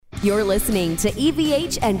You're listening to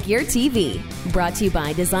EVH and Gear TV, brought to you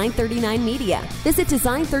by Design 39 Media. Visit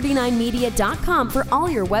design39media.com for all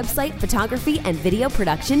your website, photography, and video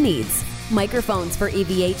production needs. Microphones for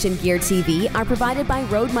EVH and Gear TV are provided by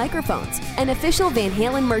Rode Microphones, and official Van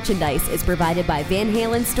Halen merchandise is provided by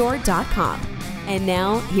VanHalenStore.com. And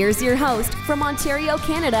now, here's your host from Ontario,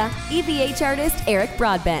 Canada, EVH artist Eric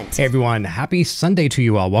Broadbent. Hey everyone, happy Sunday to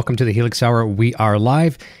you all. Welcome to the Helix Hour. We are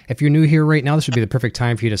live. If you're new here right now, this would be the perfect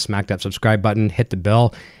time for you to smack that subscribe button, hit the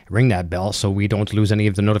bell, ring that bell so we don't lose any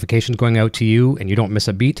of the notifications going out to you and you don't miss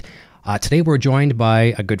a beat. Today we're joined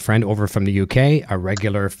by a good friend over from the UK, a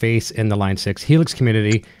regular face in the Line 6 Helix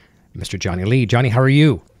community, Mr. Johnny Lee. Johnny, how are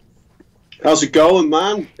you? How's it going,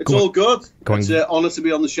 man? It's all good. It's an honor to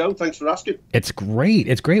be on the show. Thanks for asking. It's great.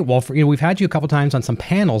 It's great. Well, we've had you a couple times on some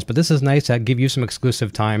panels, but this is nice to give you some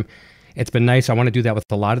exclusive time. It's been nice. I want to do that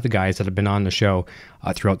with a lot of the guys that have been on the show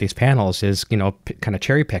throughout these panels is, kind of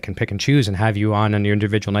cherry pick and choose and have you on your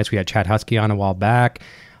individual nights. We had Chad Husky on a while back.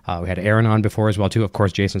 We had Aaron on before as well, too. Of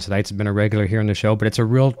course, Jason Sedites has been a regular here on the show, but it's a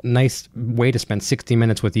real nice way to spend 60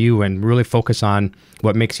 minutes with you and really focus on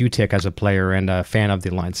what makes you tick as a player and a fan of the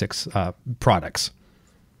Line 6 products.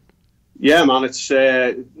 Yeah, man, it's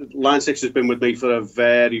Line 6 has been with me for a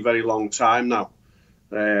very, very long time now.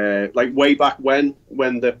 Like way back when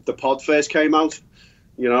the pod first came out,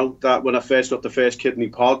 that when I first got the first kidney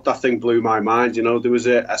pod, that thing blew my mind. There was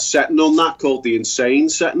a setting on that called the Insane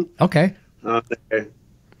setting. Okay.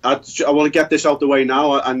 I want to get this out the way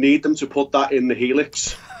now. I need them to put that in the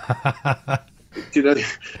Helix.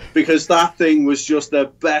 Because that thing was just the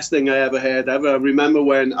best thing I ever heard ever. I remember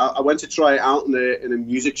when I went to try it out in a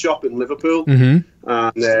music shop in Liverpool, and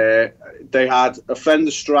they had a Fender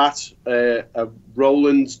Strat, a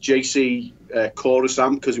Roland JC chorus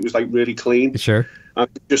amp because it was like really clean. Sure. And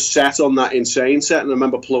just set on that Insane set, and I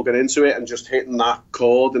remember plugging into it and just hitting that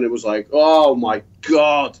chord, and it was like, oh my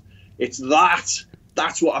God, it's that.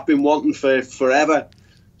 That's what I've been wanting for forever.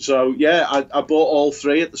 So, yeah, I bought all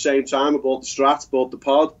three at the same time. I bought the Strat, bought the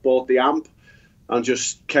pod, bought the amp, and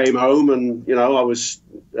just came home. And, I was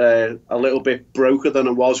a little bit broker than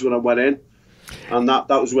I was when I went in. And that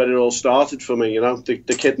was where it all started for me,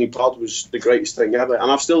 The kidney pod was the greatest thing ever. And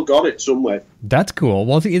I've still got it somewhere. That's cool.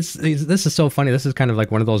 Well, this is so funny. This is kind of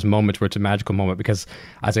like one of those moments where it's a magical moment because,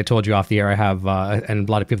 as I told you off the air, I have, and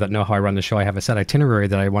a lot of people that know how I run the show, I have a set itinerary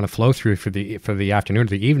that I want to flow through for the afternoon or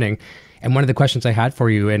the evening. And one of the questions I had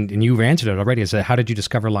for you, and you've answered it already, is how did you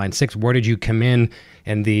discover Line 6? Where did you come in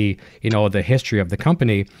the the history of the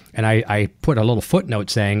company? And I put a little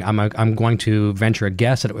footnote saying I'm going to venture a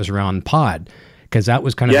guess that it was around pod. Because that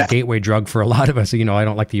was kind of the gateway drug for a lot of us. I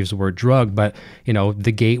don't like to use the word drug, but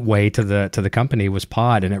the gateway to the company was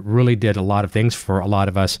pod, and it really did a lot of things for a lot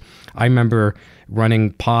of us. I remember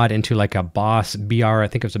running pod into like a Boss BR, I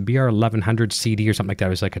think it was a BR 1100 CD or something like that. It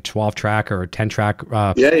was like a 12-track or a 10-track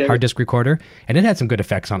hard disk recorder, and it had some good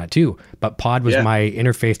effects on it too. But pod was my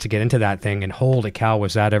interface to get into that thing, and holy cow,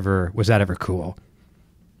 was that ever cool?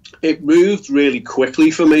 It moved really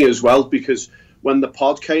quickly for me as well, because when the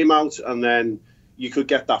pod came out, and then you could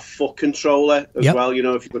get that foot controller as well, if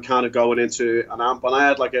you were kind of going into an amp. And I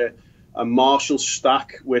had like a Marshall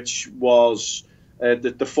stack, which was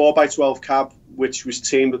the 4x12 cab, which was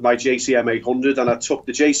teamed with my JCM 800. And I took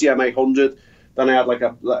the JCM 800, then I had like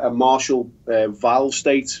a Marshall valve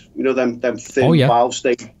state, them thin valve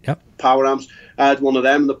state power amps. I had one of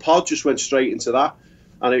them, and the pod just went straight into that.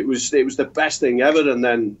 And it was the best thing ever. And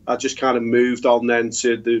then I just kind of moved on then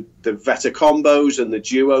to the Veta combos and the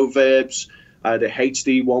Duo Verbs. I had a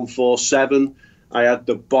HD 147. I had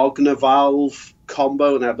the Bogner valve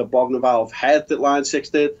combo, and I had the Bogner valve head that Line 6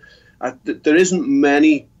 did. There isn't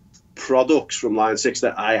many products from Line 6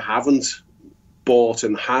 that I haven't bought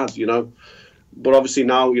and had, But obviously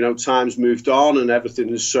now, time's moved on and everything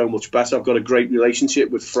is so much better. I've got a great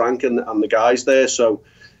relationship with Frank and the guys there. So,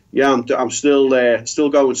 yeah, I'm still there,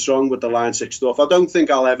 still going strong with the Line 6 stuff. I don't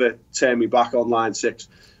think I'll ever turn me back on Line 6.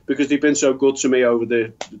 Because they've been so good to me over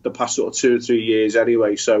the past sort of 2 or 3 years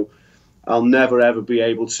anyway. So I'll never, ever be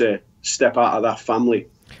able to step out of that family.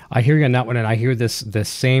 I hear you on that one, and I hear the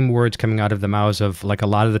same words coming out of the mouths of like a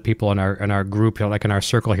lot of the people in our group, like in our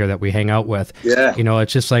circle here that we hang out with. Yeah.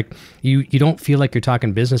 It's just like you don't feel like you're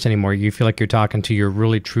talking business anymore. You feel like you're talking to your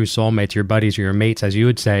really true soulmates, your buddies, or your mates, as you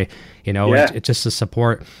would say. It's just a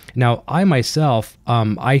support. Now, I myself,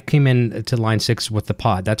 I came in to Line 6 with the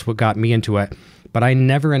pod. That's what got me into it. but I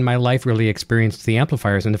never in my life really experienced the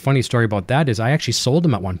amplifiers. And the funny story about that is I actually sold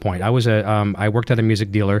them at one point. I worked at a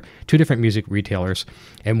music dealer, 2 different music retailers,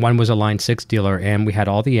 and one was a Line 6 dealer, and we had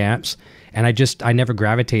all the amps. And I never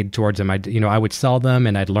gravitated towards them. I would sell them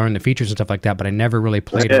and I'd learn the features and stuff like that, but I never really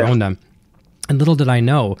played or owned them. And little did I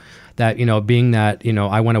know that, being that,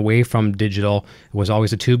 I went away from digital, was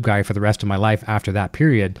always a tube guy for the rest of my life after that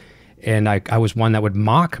period. And I was one that would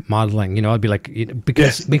mock modeling, I'd be like,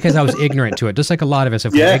 because I was ignorant to it, just like a lot of us,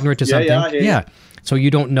 if we're ignorant to something. So you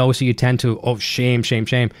don't know. So you tend to, shame.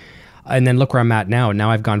 And then look where I'm at now. Now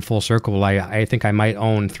I've gone full circle. I think I might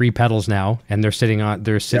own 3 pedals now, and they're sitting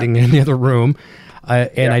in the other room,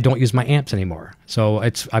 and I don't use my amps anymore. So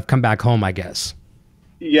I've come back home, I guess.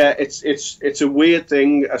 Yeah, it's a weird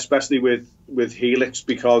thing, especially with Helix,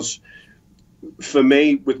 because for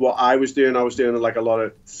me, with what I was doing like a lot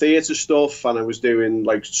of theatre stuff, and I was doing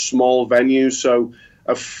like small venues. So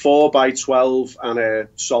a 4x12 and a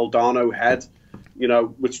Soldano head,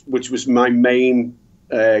 which was my main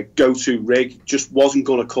go-to rig, just wasn't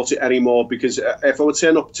going to cut it anymore, because if I would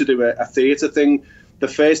turn up to do a theatre thing, the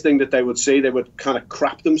first thing that they would see, they would kind of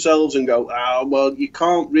crap themselves and go, well, you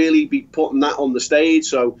can't really be putting that on the stage.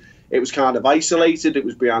 So it was kind of isolated. It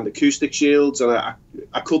was behind acoustic shields, and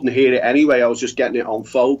I couldn't hear it anyway. I was just getting it on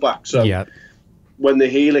fallback. So when the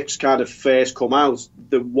Helix kind of first come out,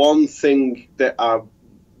 the one thing that I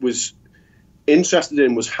was interested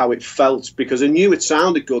in was how it felt, because I knew it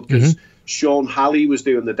sounded good, because Sean Halley was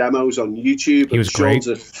doing the demos on YouTube. He was great. Sean's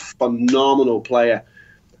a phenomenal player.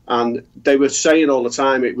 And they were saying all the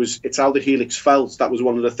time, it's how the Helix felt. That was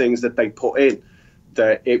one of the things that they put in,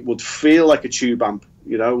 that it would feel like a tube amp,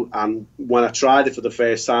 And when I tried it for the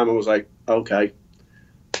first time, I was like, okay,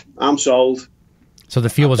 I'm sold. So the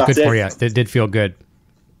feel was good for you. It did feel good.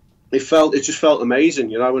 It just felt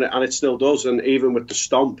amazing, and it still does. And even with the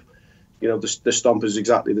stomp, the stomp is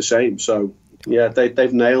exactly the same. So yeah,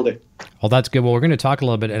 they've nailed it. Well, that's good. Well, we're going to talk a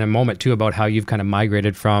little bit in a moment, too, about how you've kind of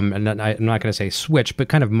migrated from, and I'm not going to say switch, but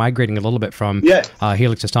kind of migrating a little bit from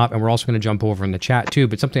Helix to Stomp. And we're also going to jump over in the chat, too.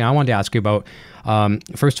 But something I wanted to ask you about,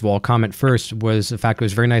 first of all, comment first, was the fact it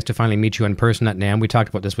was very nice to finally meet you in person at NAMM. We talked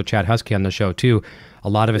about this with Chad Husky on the show, too. A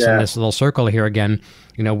lot of us in this little circle here, again,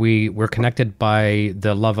 we're connected by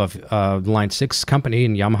the love of the Line 6 company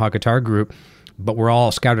and Yamaha Guitar Group, but we're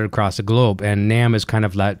all scattered across the globe, and NAMM is kind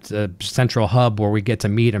of that central hub where we get to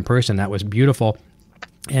meet in person. That was beautiful.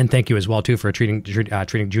 And thank you as well, too, for treating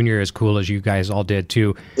Junior as cool as you guys all did,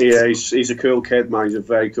 too. Yeah, he's a cool kid, man. He's a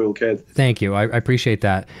very cool kid. Thank you. I appreciate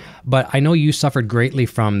that. But I know you suffered greatly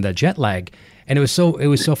from the jet lag. And it was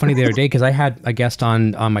so funny the other day, because I had a guest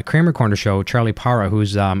on my Kramer Corner show, Charlie Parra,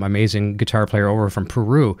 who's amazing guitar player over from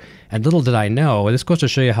Peru. And little did I know, this goes to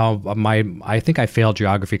show you how I think I failed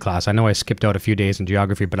geography class. I know I skipped out a few days in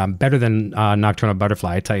geography, but I'm better than Nocturnal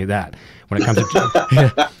Butterfly, I tell you that. When it comes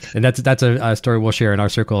to and that's a story we'll share in our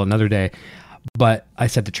circle another day. But I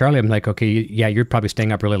said to Charlie, I'm like, okay, yeah, you're probably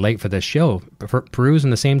staying up really late for this show. Peru's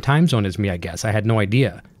in the same time zone as me, I guess. I had no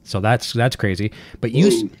idea. So that's crazy. But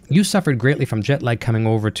you suffered greatly from jet lag coming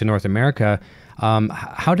over to North America.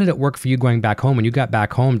 How did it work for you going back home? When you got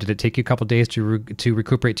back home, did it take you a couple of days to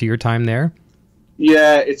recuperate to your time there?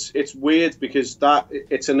 Yeah, it's weird, because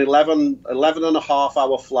it's an 11 and a half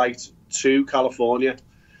hour flight to California.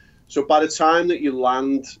 So by the time that you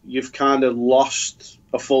land, you've kind of lost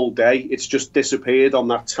a full day. It's just disappeared on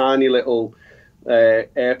that tiny little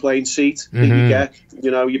airplane seat that you get.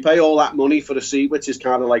 You pay all that money for the seat, which is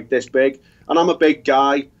kind of like this big, and I'm a big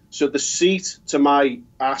guy, so the seat to my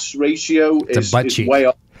ass ratio is way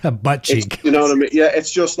up. A butt cheek. You know what I mean? Yeah,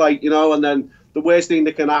 it's just like, and then the worst thing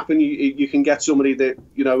that can happen, you can get somebody that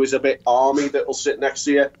is a bit army that'll sit next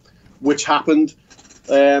to you, which happened.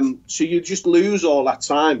 So you just lose all that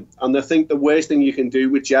time. And I think the worst thing you can do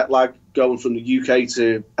with jet lag going from the UK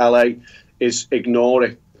to LA is ignore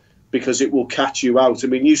it, because it will catch you out. I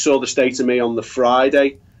mean, you saw the state of me on the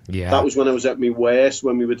Friday. Yeah. That was when I was at my worst,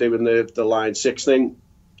 when we were doing the Line 6 thing.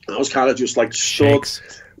 I was kind of just like stood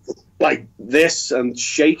like this and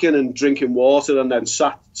shaking and drinking water. And then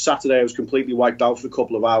Saturday I was completely wiped out for a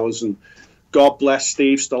couple of hours. And God bless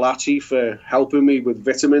Steve Stalacci for helping me with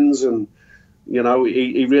vitamins. And,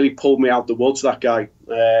 he really pulled me out the woods, that guy.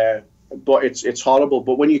 But it's horrible.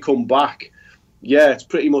 But when you come back, yeah, it's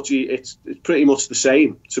pretty much the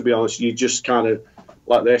same, to be honest. You just kind of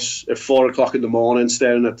like this at 4 o'clock in the morning,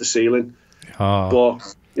 staring at the ceiling.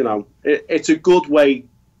 But it's a good way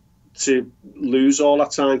to lose all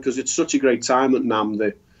that time, because it's such a great time at NAMM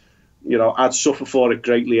that I'd suffer for it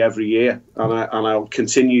greatly every year, and I'll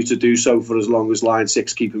continue to do so for as long as Line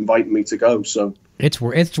 6 keep inviting me to go. So it's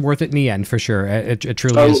worth it in the end, for sure. It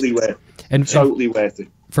truly totally is. Worth. And totally worth it.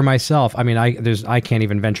 For myself, I mean, I can't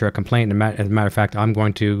even venture a complaint. As a matter of fact, I'm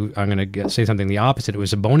going to say something the opposite. It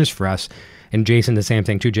was a bonus for us. And Jason, the same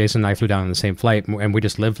thing too. Jason and I flew down on the same flight, and we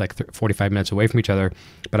just lived like 45 minutes away from each other.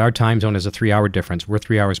 But our time zone is a 3-hour difference. We're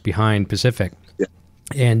 3 hours behind Pacific. Yeah.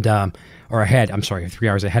 And or ahead. I'm sorry, 3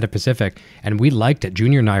 hours ahead of Pacific. And we liked it.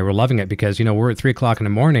 Junior and I were loving it because we're at 3 o'clock in the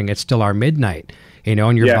morning. It's still our midnight. And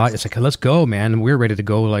your body, it's like, let's go, man. And we're ready to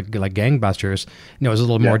go like gangbusters. It was a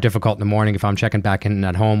little more difficult in the morning if I'm checking back in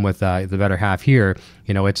at home with the better half here.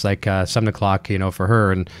 It's like 7 o'clock, for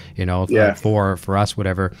her, and like 4 for us,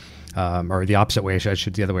 whatever. Or the opposite way, I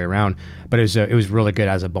should the other way around. But it was really good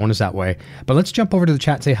as a bonus that way. But let's jump over to the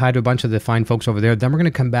chat and say hi to a bunch of the fine folks over there. Then we're going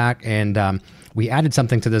to come back and we added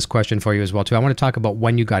something to this question for you as well too. I want to talk about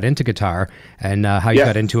when you got into guitar and how you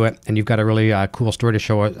got into it. And you've got a really cool story to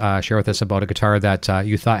share with us about a guitar that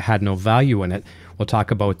you thought had no value in it. We'll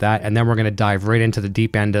talk about that. And then we're going to dive right into the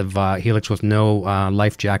deep end of Helix with no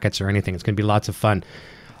life jackets or anything. It's going to be lots of fun.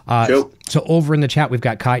 Cool. So over in the chat, we've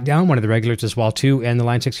got Kite Down, one of the regulars as well too, and the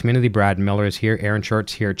Line 6 community. Brad Miller is here, Aaron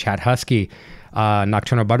Short's here, Chad Husky,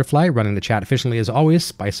 Nocturnal Butterfly running the chat efficiently as always,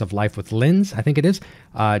 Spice of Life with Linz, I think it is.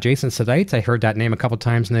 Jason Sedites, I heard that name a couple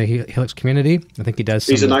times in the Helix community. I think he does.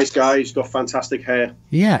 He's a nice guy. He's got fantastic hair.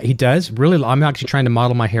 Yeah, he does. Really, I'm actually trying to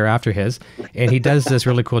model my hair after his, and he does this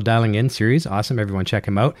really cool Dialing In series. Awesome. Everyone check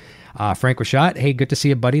him out. Frank Rashad, hey, good to see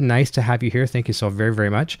you, buddy. Nice to have you here. Thank you so very, very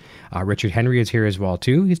much. Richard Henry is here as well,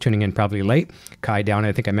 too. He's tuning in probably late. Kai Down,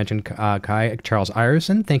 I think I mentioned Kai. Charles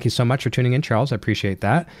Ireson, thank you so much for tuning in, Charles. I appreciate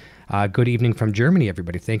that. Good evening from Germany,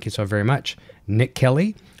 everybody. Thank you so very much. Nick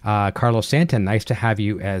Kelly, Carlos Santan, nice to have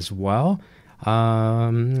you as well.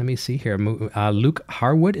 Let me see here. Luke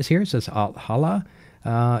Harwood is here. It says Hala.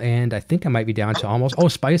 And I think I might be down to almost. Oh,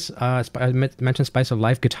 Spice. I mentioned Spice of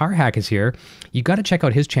Life. Guitar Hack is here. You got to check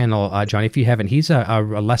out his channel, Johnny, if you haven't. He's a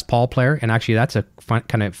Les Paul player, and actually, that's a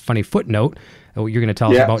kind of funny footnote that you're going to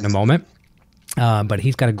tell us about in a moment. But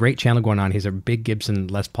he's got a great channel going on. He's a big Gibson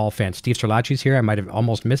Les Paul fan. Steve Strelacci's here. I might have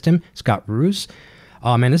almost missed him. Scott Roos.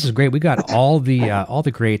 Oh man, this is great. We got all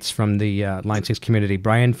the greats from the Line 6 community.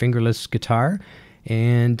 Brian Fingerless Guitar.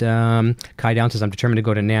 And Kai Down says, I'm determined to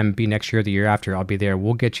go to NAMB next year or the year after. I'll be there.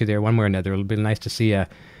 We'll get you there one way or another. It'll be nice to see you.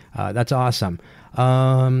 That's awesome.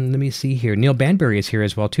 Let me see here. Neil Banbury is here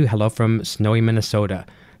as well, too. Hello from snowy Minnesota.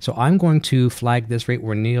 So I'm going to flag this right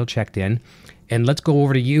where Neil checked in. And let's go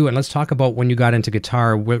over to you and let's talk about when you got into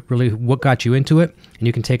guitar, what got you into it. And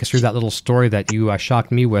you can take us through that little story that you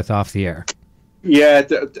shocked me with off the air. Yeah,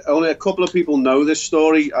 only a couple of people know this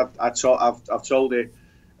story. I've told it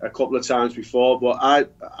a couple of times before, but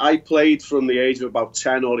I played from the age of about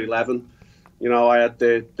 10 or 11. I had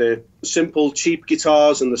the simple cheap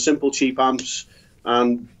guitars and the simple cheap amps.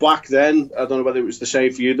 And back then, I don't know whether it was the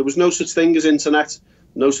same for you, there was no such thing as internet,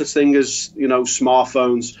 no such thing as,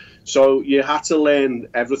 smartphones. So you had to learn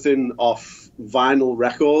everything off vinyl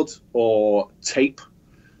record or tape,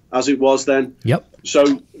 as it was then. Yep.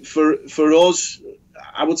 So for us,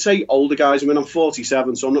 I would say older guys. I mean, I'm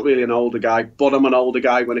 47, so I'm not really an older guy, but I'm an older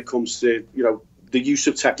guy when it comes to, the use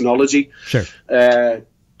of technology. Sure.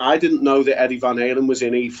 I didn't know that Eddie Van Halen was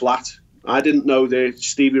in E flat. I didn't know that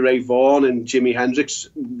Stevie Ray Vaughan and Jimi Hendrix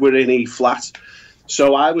were in E flat.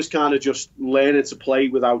 So I was kind of just learning to play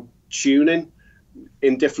without tuning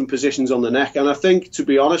in different positions on the neck. And I think, to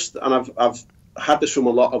be honest, and I've had this from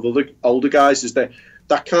a lot of other older guys, is that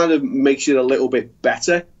kind of makes it a little bit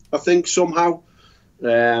better, I think, somehow.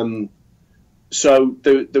 So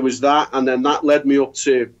there was that, and then that led me up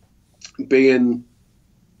to being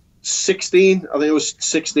 16. I think it was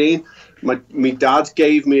 16. My dad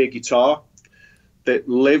gave me a guitar that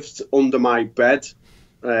lived under my bed,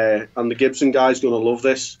 and the Gibson guy's going to love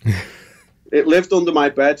this. It lived under my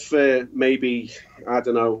bed for maybe, I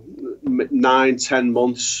don't know, 9-10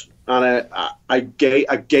 months, and I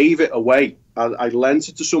gave it away. I lent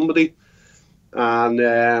it to somebody,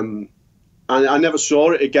 and I never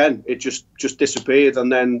saw it again. It just disappeared.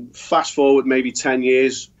 And then fast forward maybe 10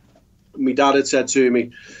 years, my dad had said to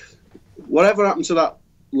me, whatever happened to that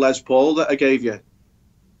Les Paul that I gave you?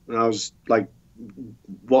 And I was like,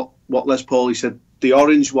 what Les Paul? He said, the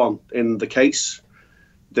orange one in the case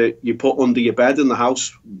that you put under your bed in the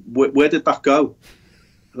house. Where did that go?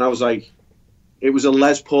 And I was like, it was a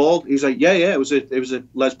Les Paul. He was like, yeah, it was a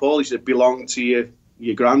Les Paul. He said, it belonged to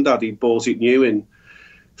your granddad. He bought it new in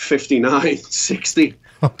 59, 60.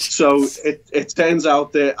 So it turns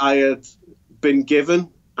out that I had been given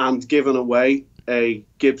away a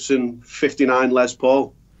Gibson 59 Les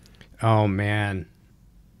Paul. Oh man.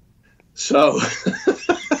 So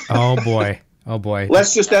oh boy. Oh boy.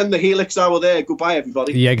 Let's just end the Helix Hour there. Goodbye,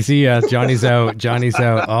 everybody. Yeah, see ya. Johnny's out. Johnny's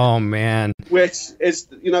out. Oh man. Which is,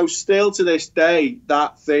 still to this day,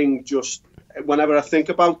 that thing just, whenever I think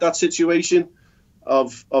about that situation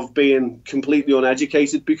of being completely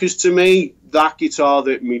uneducated, because to me, that guitar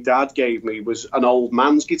that my dad gave me was an old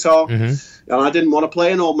man's guitar. And I didn't want to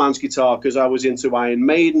play an old man's guitar because I was into Iron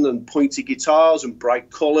Maiden and pointy guitars and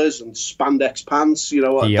bright colours and spandex pants,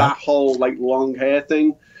 that whole like long hair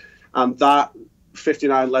thing. And that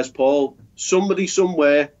 59 Les Paul, somebody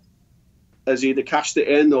somewhere has either cashed it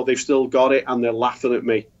in or they've still got it and they're laughing at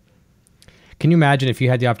me. Can you imagine if you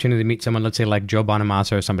had the opportunity to meet someone, let's say like Joe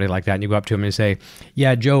Bonamassa or somebody like that, and you go up to him and you say,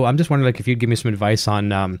 yeah, Joe, I'm just wondering like if you'd give me some advice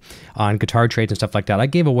on guitar trades and stuff like that. I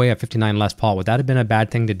gave away a 59 Les Paul. Would that have been a bad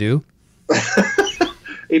thing to do?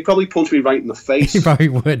 He'd probably punch me right in the face. He probably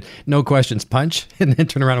would. No questions. Punch and then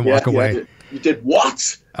turn around and walk away. You did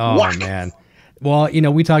what? Oh, Whack. Man. Well,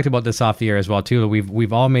 we talked about this off the air as well, too.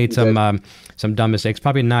 We've all made some dumb mistakes,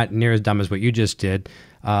 probably not near as dumb as what you just did.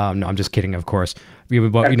 No, I'm just kidding, of course.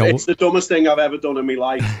 It's the dumbest thing I've ever done in my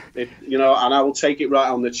life, and I will take it right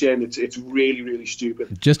on the chin. It's really, really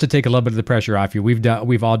stupid. Just to take a little bit of the pressure off you,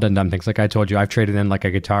 we've all done dumb things. Like I told you, I've traded in like a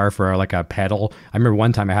guitar for like a pedal. I remember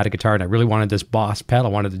one time I had a guitar and I really wanted this Boss pedal. I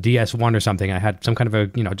wanted the DS1 or something. I had some kind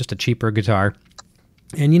of just a cheaper guitar.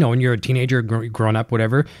 And, when you're a teenager, growing up,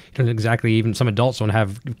 whatever, you don't exactly, even some adults don't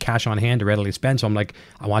have cash on hand to readily spend. So I'm like,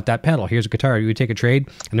 I want that pedal. Here's a guitar. You take a trade?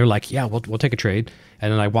 And they're like, yeah, we'll take a trade.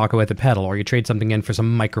 And then I walk away with the pedal, or you trade something in for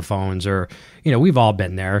some microphones, or, we've all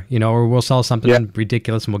been there, or we'll sell something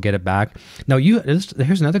ridiculous and we'll get it back. Now, here's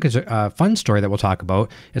another fun story that we'll talk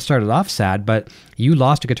about. It started off sad, but you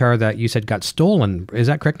lost a guitar that you said got stolen. Is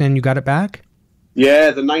that correct? And you got it back?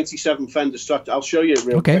 Yeah, the 97 Fender Strat. I'll show you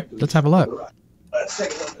real quick. Okay, let's have a look. Let's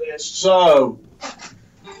take a look at this. So,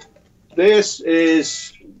 this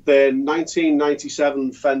is the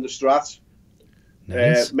 1997 Fender Strat,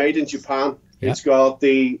 nice. Made in Japan. Yep. It's got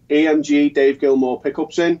the EMG Dave Gilmour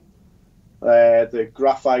pickups in, the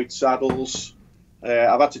graphite saddles.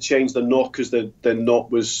 I've had to change the nut because the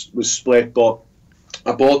nut was split, but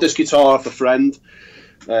I bought this guitar off a friend.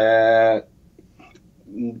 Would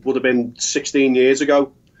have been 16 years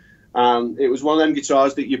ago. And it was one of them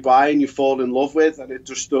guitars that you buy and you fall in love with, and it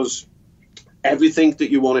just does everything that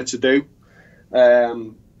you want it to do.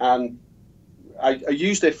 And I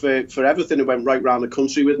used it for everything. It went right around the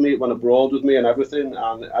country with me. It went abroad with me and everything.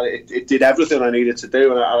 And it did everything I needed to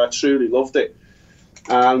do, and I truly loved it.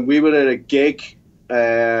 And we were at a gig,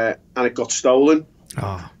 and it got stolen.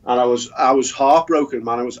 Oh. And I was heartbroken,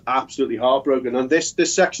 man. I was absolutely heartbroken. And this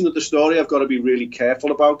section of the story I've got to be really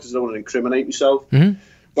careful about because I don't want to incriminate myself. Mm-hmm.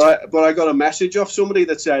 But I got a message off somebody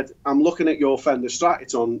that said, I'm looking at your Fender Strat,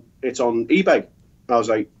 it's on eBay. And I was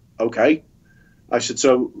like, okay. I said,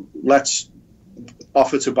 so let's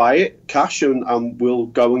offer to buy it cash and we'll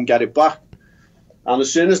go and get it back. And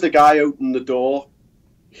as soon as the guy opened the door,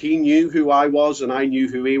 he knew who I was and I knew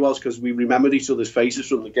who he was because we remembered each other's faces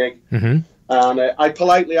from the gig. Mm-hmm. And I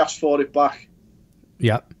politely asked for it back.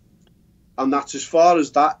 Yep. And that's as far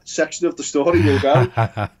as that section of the story will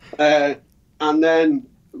go. And then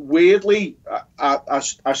weirdly,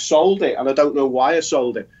 I sold it, and I don't know why I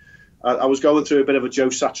sold it. I was going through a bit of a Joe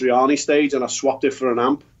Satriani stage, and I swapped it for an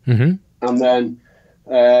amp. Mm-hmm. And then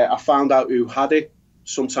I found out who had it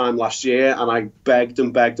sometime last year, and I begged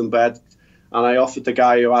and begged and begged, and I offered the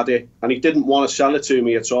guy who had it, and he didn't want to sell it to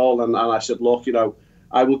me at all. And I said, look,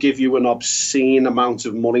 I will give you an obscene amount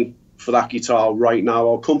of money for that guitar right now.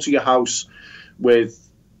 I'll come to your house with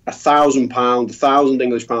 £1,000, 1,000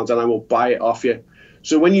 English pounds, and I will buy it off you.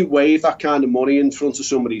 So when you wave that kind of money in front of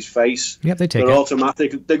somebody's face, yep, they're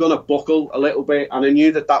automatic. They're going to buckle a little bit, and I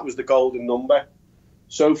knew that was the golden number.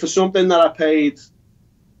 So for something that I paid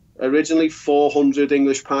originally 400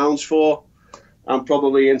 English pounds for, I'm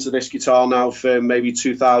probably into this guitar now for maybe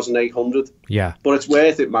 2,800. Yeah, but it's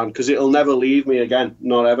worth it, man, because it'll never leave me again,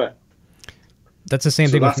 not ever. That's the same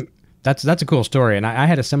thing with. That's a cool story, and I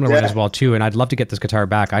had a similar one as well too. And I'd love to get this guitar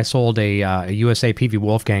back. I sold a USA PV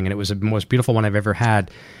Wolfgang, and it was the most beautiful one I've ever had,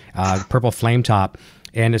 purple flame top.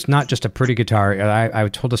 And it's not just a pretty guitar. I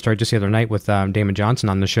told the story just the other night with Damon Johnson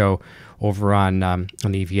on the show over on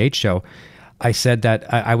the EVH show. I said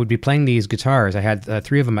that I would be playing these guitars. I had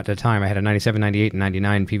three of them at the time. I had a 97, 98, and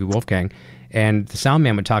 99 PV Wolfgang. And the sound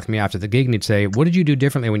man would talk to me after the gig, and he'd say, what did you do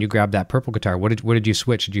differently when you grabbed that purple guitar? What did you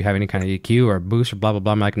switch? Did you have any kind of EQ or boost or blah, blah,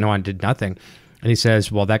 blah? I'm like, no, I did nothing. And he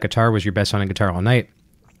says, well, that guitar was your best sounding guitar all night.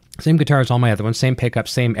 Same guitar as all my other ones, same pickup,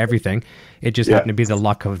 same everything. It just happened to be the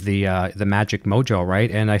luck of the Magic Mojo,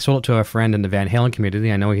 right? And I sold it to a friend in the Van Halen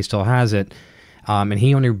community. I know he still has it. And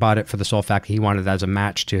he only bought it for the sole fact that he wanted it as a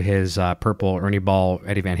match to his purple Ernie Ball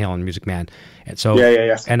Eddie Van Halen Music Man. And so,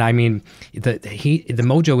 and I mean, the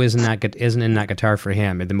mojo isn't in that guitar for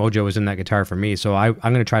him. And the mojo is in that guitar for me. So I'm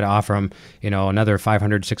going to try to offer him, another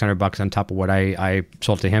 $500-$600 on top of what I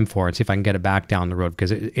sold to him for, and see if I can get it back down the road,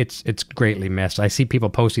 because it's greatly missed. I see people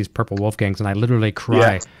post these purple Wolfgangs and I literally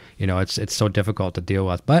cry. It's so difficult to deal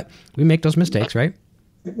with, but we make those mistakes, right?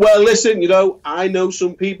 Well, listen, I know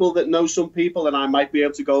some people that know some people, and I might be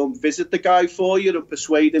able to go and visit the guy for you and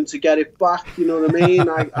persuade him to get it back. You know what I mean?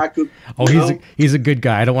 I could. Oh, he's a good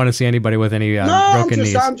guy. I don't want to see anybody with any broken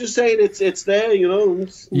knees. I'm just saying it's there.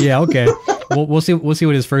 Yeah. Okay. we'll see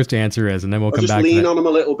what his first answer is, and then we'll come back. Just lean on him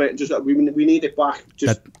a little bit and just we need it back.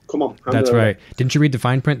 Come on. That's right. Didn't you read the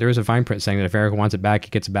fine print? There is a fine print saying that if Eric wants it back,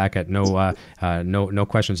 he gets it back at no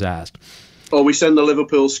questions asked. Or we send the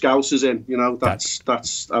Liverpool Scousers in.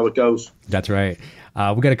 That's how it goes. That's right.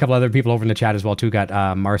 We got a couple other people over in the chat as well too.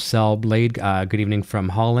 Got Marcel Blade. Good evening from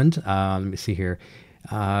Holland. Let me see here.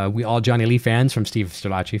 We all Johnny Lee fans from Steve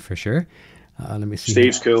Sterlacci for sure. Let me see.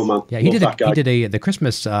 Steve's cool, man. Yeah, he did the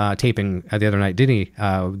Christmas taping the other night, didn't he?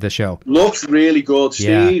 The show looks really good.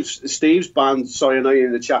 Steve's band. Sorry, I know you're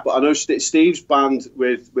in the chat, but I know Steve's band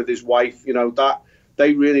with his wife. That.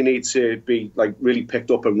 They really need to be really picked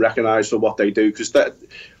up and recognised for what they do, because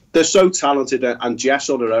they're so talented. And Jess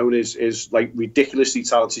on her own is ridiculously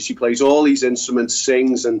talented. She plays all these instruments,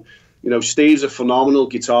 sings, and Steve's a phenomenal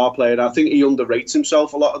guitar player. And I think he underrates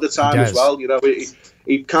himself a lot of the time as well.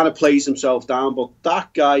 He kind of plays himself down, but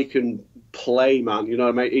that guy can play, man. You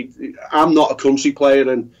know what I mean? I'm not a country player,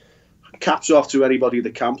 and caps off to anybody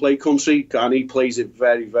that can play country, and he plays it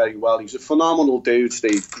very, very well. He's a phenomenal dude,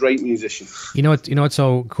 Steve. Great musician. What's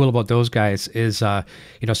so cool about those guys is so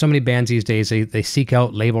many bands these days, they seek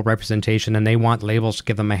out label representation, and they want labels to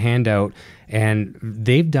give them a handout, and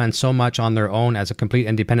they've done so much on their own as a complete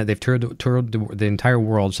independent. They've toured the entire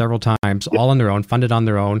world several times, all on their own, funded on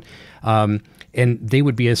their own. And they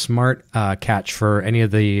would be a smart catch for any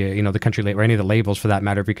of the the country or any of the labels for that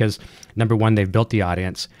matter, because number one, they've built the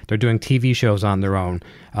audience. They're doing TV shows on their own.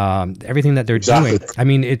 Everything that they're doing. I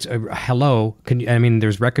mean, it's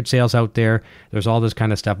there's record sales out there. There's all this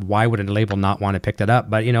kind of stuff. Why would a label not want to pick that up?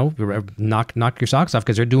 But knock your socks off,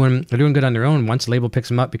 because they're doing good on their own. Once the label picks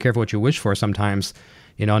them up, be careful what you wish for. Sometimes.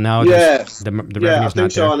 Now the revenue's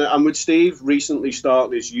not there. And with Steve recently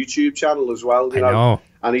starting his YouTube channel as well, I know.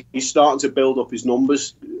 And he's starting to build up his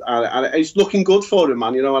numbers, and it's looking good for him,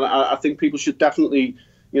 man. And I think people should definitely,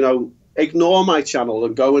 ignore my channel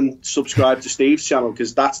and go and subscribe to Steve's channel,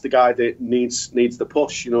 because that's the guy that needs the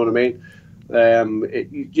push. You know what I mean?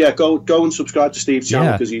 Go and subscribe to Steve's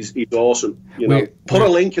channel, because he's awesome. Put a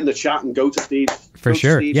link in the chat and go to Steve. For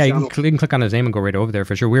sure. Yeah, you can click on his name and go right over there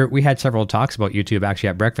for sure. We had several talks about YouTube actually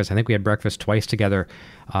at breakfast. I think we had breakfast twice together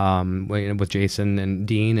with Jason and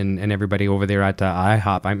Dean and everybody over there at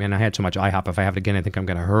IHOP. I mean, I had so much IHOP. If I have it again, I think I'm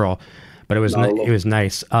going to hurl. But it was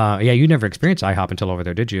nice. You never experienced IHOP until over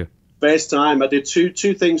there, did you? First time. I did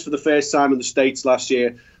two things for the first time in the States last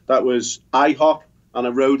year. That was IHOP, and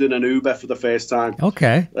I rode in an Uber for the first time.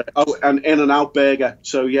 Okay. And In-N-Out Burger.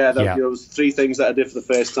 So those three things that I did for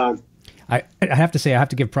the first time. I have to say, I have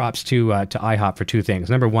to give props to IHOP for two things.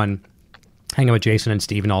 Number one, hanging out with Jason and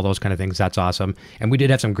Steve and all those kind of things. That's awesome. And we did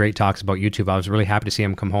have some great talks about YouTube. I was really happy to see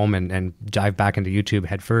him come home and dive back into YouTube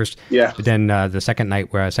head first. Yeah. But then the second night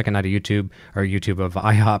of YouTube of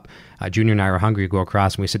IHOP, Junior and I were hungry to go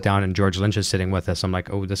across, and we sit down, and George Lynch is sitting with us. I'm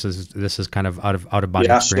like, oh, this is kind of out of body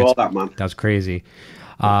experience. Yeah, I saw that, man. That was crazy.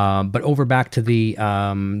 But over back to the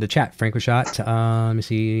chat, Frank Rashot. Let me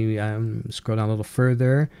see. Scroll down a little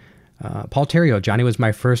further. Paul Terrio, Johnny was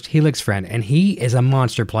my first Helix friend, and he is a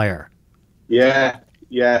monster player. Yeah,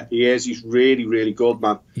 he is. He's really, really good,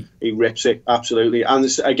 man. He rips it, absolutely. And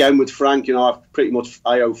this, again, with Frank,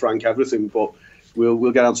 I owe Frank everything, but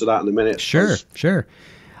we'll get onto that in a minute. Sure.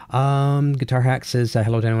 Guitar Hack says,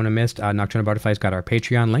 hello to anyone I missed. Nocturnal Butterfly's got our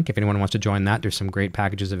Patreon link. If anyone wants to join that, there's some great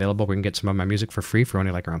packages available. We can get some of my music for free for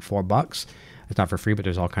only around $4. It's not for free, but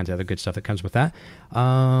there's all kinds of other good stuff that comes with that.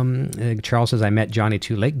 Charles says, I met Johnny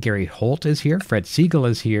too late. Gary Holt is here. Fred Siegel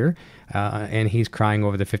is here. And he's crying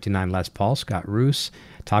over the 59 Les Paul. Scott Roos,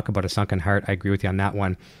 talk about a sunken heart. I agree with you on that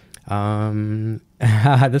one.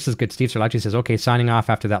 This is good. Steve Serlacci says, okay, signing off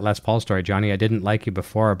after that Les Paul story. Johnny, I didn't like you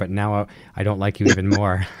before, but now I don't like you even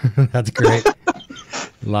more. That's great.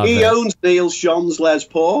 Love he owns Neil Sean's Les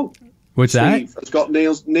Paul. What's Steve that? It's got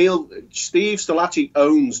Steve Sterlacci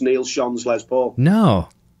owns Neil Sean's Les Paul. No.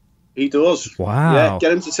 He does. Wow. Yeah,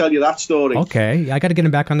 get him to tell you that story. Okay. I got to get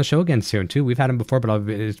him back on the show again soon, too. We've had him before, but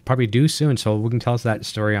it's probably due soon, so we can tell us that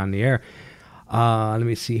story on the air. Let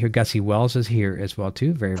me see here. Gussie Wells is here as well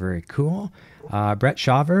too. Very, very cool. Brett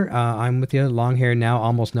Shaver, I'm with you. Long hair now,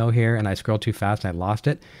 almost no hair, and I scrolled too fast and I lost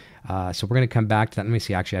it. So we're going to come back to that. Let me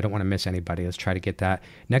see. Actually, I don't want to miss anybody. Let's try to get that.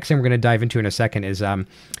 Next thing we're going to dive into in a second is we're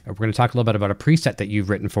going to talk a little bit about a preset that you've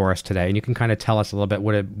written for us today, and you can kind of tell us a little bit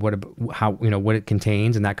what it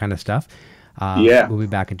contains and that kind of stuff. We'll be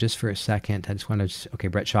back in just for a second. I just want to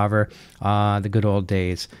Brett Shaver, the good old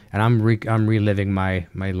days, and I'm reliving my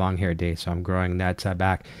long hair days, so I'm growing that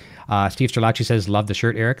back. Steve Sterlacci says, love the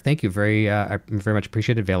shirt, Eric. Thank you. Very much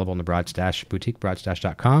appreciated. Available in the Broad Stash boutique,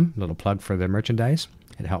 broadstash.com. Little plug for the merchandise.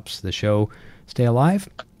 It helps the show stay alive.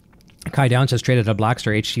 Kai Down says, traded a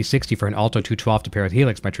Blackstar HT60 for an Alto 212 to pair with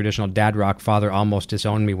Helix. My traditional dad rock father almost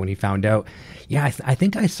disowned me when he found out. Yeah, I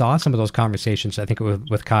think I saw some of those conversations. I think it was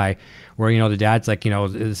with Kai, where the dad's like,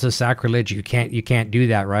 this is sacrilege. You can't do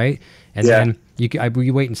that, right? And then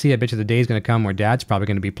you wait and see. I bet you the day's going to come where dad's probably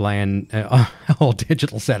going to be playing a whole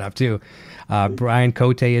digital setup too. Brian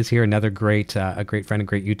Cote is here, another a great friend, a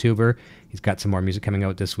great YouTuber. He's got some more music coming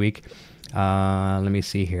out this week. Let me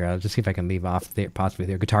see here. I'll just see if I can leave off there, possibly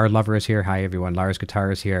there. Guitar Lover is here. Hi, everyone. Lars Guitar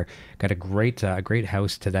is here. Got a great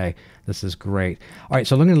house today. This is great. All right,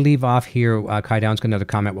 so I'm going to leave off here. Kai Down's got another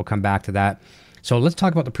comment. We'll come back to that. So let's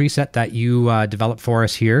talk about the preset that you developed for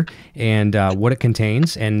us here and what it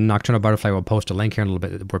contains. And Nocturnal Butterfly will post a link here in a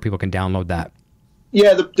little bit where people can download that.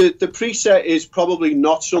 Yeah, the preset is probably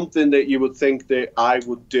not something that you would think that I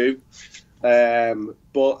would do.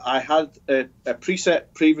 But I had a preset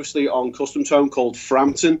previously on Custom Tone called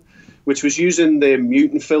Frampton, which was using the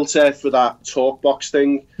mutant filter for that talkbox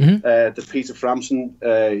thing that Peter Frampton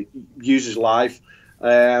uses live.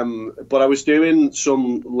 But I was doing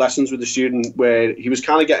some lessons with a student where he was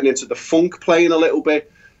kind of getting into the funk playing a little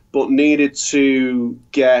bit, but needed to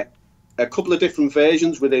get a couple of different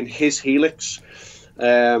versions within his Helix.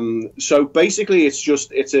 So basically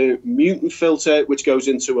it's a mutant filter which goes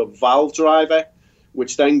into a valve driver,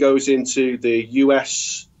 which then goes into the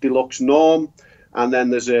US Deluxe Norm, and then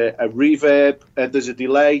there's a reverb, there's a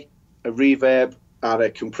delay, a reverb, and a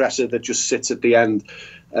compressor that just sits at the end.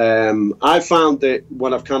 I found that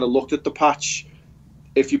when I've kind of looked at the patch,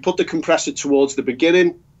 if you put the compressor towards the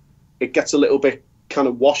beginning, it gets a little bit kind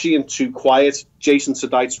of washy and too quiet. Jason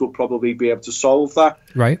Sudeikis will probably be able to solve that.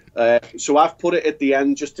 Right. So I've put it at the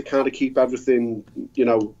end just to kind of keep everything,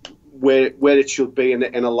 where it should be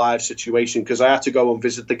in a live situation, because I had to go and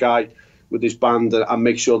visit the guy with his band and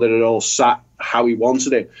make sure that it all sat how he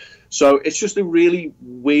wanted it. So it's just a really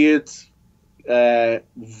weird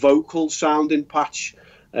vocal sounding patch.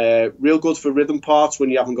 Real good for rhythm parts when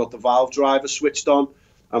you haven't got the valve driver switched on.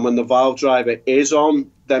 And when the valve driver is on,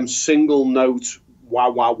 them single note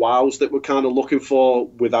wows that we're kind of looking for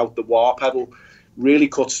without the wah pedal really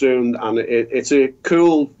cuts through, and it's a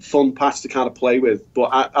cool, fun patch to kind of play with. But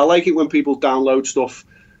I like it when people download stuff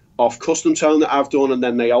off Custom Tone that I've done, and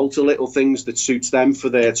then they alter little things that suits them for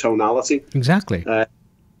their tonality. Exactly.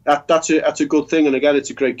 That's a good thing, and again, it's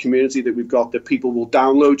a great community that we've got, that people will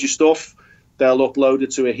download your stuff, they'll upload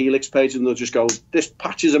it to a Helix page, and they'll just go, this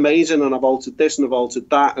patch is amazing, and I've altered this and I've altered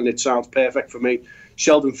that, and it sounds perfect for me.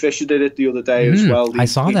 Sheldon Fisher did it the other day as well. I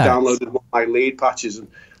saw that. He downloaded one of my lead patches, and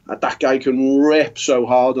that guy can rip so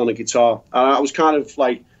hard on a guitar. And I was kind of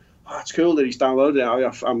like, it's cool that he's downloaded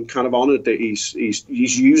it. I'm kind of honoured that he's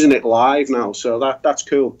using it live now, so that's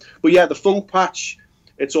cool. But yeah, the funk patch,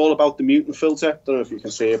 it's all about the mutant filter. Don't know if you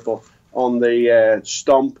can see it, but on the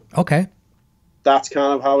Stomp, okay, that's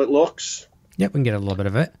kind of how it looks. Yep, we can get a little bit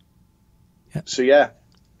of it. Yep. So yeah,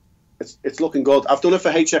 it's looking good. I've done it for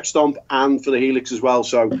HX Stomp and for the Helix as well,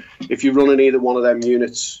 so if you're running either one of them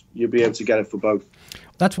units, you'll be able to get it for both.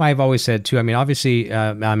 That's why I've always said, too, obviously,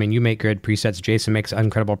 you make good presets. Jason makes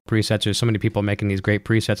incredible presets. There's so many people making these great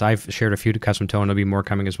presets. I've shared a few to Custom Tone. There'll be more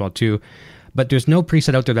coming as well, too. But there's no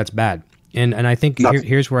preset out there that's bad. And I think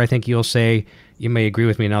here's where I think you'll say, you may agree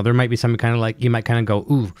with me now, there might be something kind of like, you might kind of go,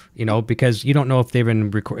 ooh, because you don't know if they've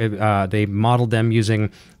been, they modeled them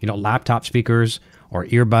using, laptop speakers or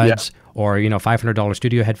earbuds or, $500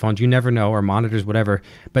 studio headphones. You never know, or monitors, whatever.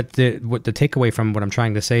 But the takeaway from what I'm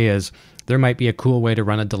trying to say is there might be a cool way to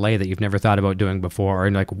run a delay that you've never thought about doing before.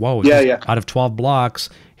 And like, whoa, out of 12 blocks,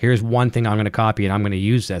 here's one thing I'm going to copy and I'm going to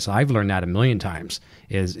use this. I've learned that a million times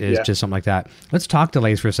is just something like that. Let's talk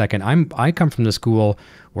delays for a second. I come from the school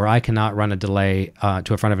where I cannot run a delay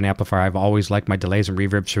to a front of an amplifier. I've always liked my delays and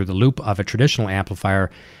reverbs through the loop of a traditional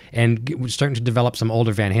amplifier, and starting to develop some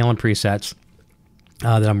older Van Halen presets.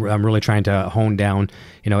 that I'm really trying to hone down.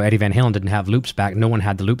 Eddie Van Halen didn't have loops back. No one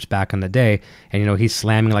had the loops back in the day. And, he's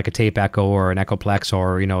slamming like a tape echo or an Echoplex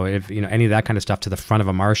or, if any of that kind of stuff to the front of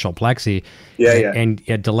a Marshall Plexi. And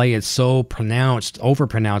delay is so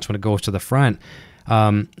overpronounced when it goes to the front.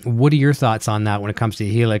 What are your thoughts on that when it comes to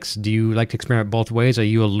Helix? Do you like to experiment both ways? Are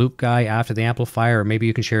you a loop guy after the amplifier? Or maybe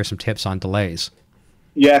you can share some tips on delays.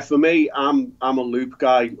 Yeah, for me, I'm a loop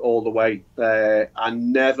guy all the way. I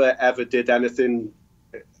never ever did anything.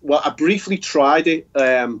 Well, I briefly tried it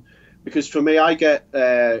because for me, I get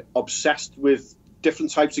obsessed with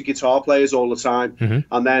different types of guitar players all the time.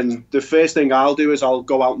 Mm-hmm. And then the first thing I'll do is I'll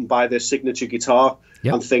go out and buy their signature guitar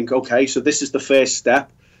and think, okay, so this is the first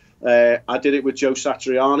step. I did it with Joe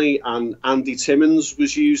Satriani, and Andy Timmons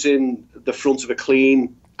was using the front of a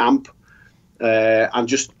clean amp. And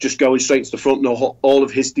just going straight to the front. No, all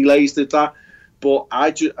of his delays did that, but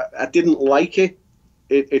I didn't like it.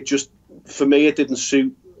 It just, for me, it didn't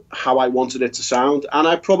suit how I wanted it to sound, and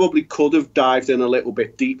I probably could have dived in a little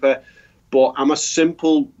bit deeper. But I'm a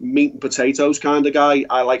simple meat and potatoes kind of guy.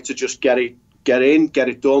 I like to just get in, get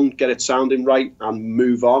it done, get it sounding right, and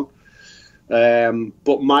move on.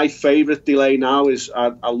 But my favorite delay now is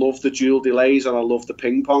I love the dual delays and I love the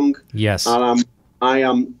ping pong. Yes, and I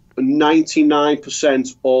am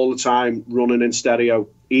 99% all the time running in stereo,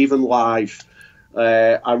 even live.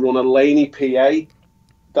 I run a Laney PA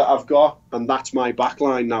that I've got, and that's my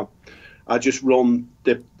backline now. I just run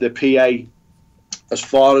the PA as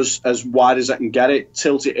far as wide as I can get it,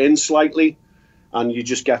 tilt it in slightly, and you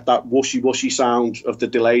just get that whooshy sound of the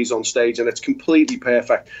delays on stage, and it's completely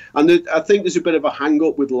perfect. And I think there's a bit of a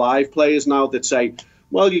hang-up with live players now that say,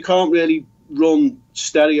 well, you can't really run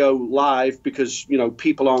stereo live because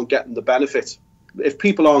people aren't getting the benefit. If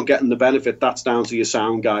people aren't getting the benefit, that's down to your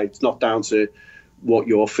sound guy. It's not down to what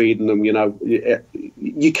you're feeding them.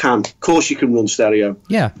 You can, of course, you can run stereo.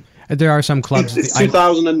 Yeah, there are some clubs. It's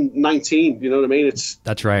 2019. You know what I mean?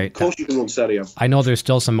 That's right. Of course, you can run stereo. I know there's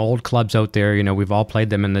still some old clubs out there. We've all played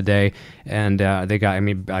them in the day, and they got,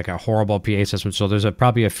 like a horrible PA system. So there's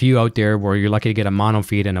probably a few out there where you're lucky to get a mono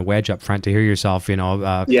feed and a wedge up front to hear yourself.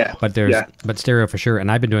 But stereo for sure.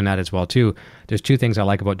 And I've been doing that as well too. There's two things I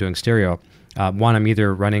like about doing stereo. One, I'm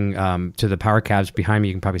either running to the power cabs behind me.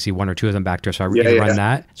 You can probably see one or two of them back there. So I run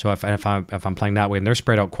that. So if I'm playing that way, and they're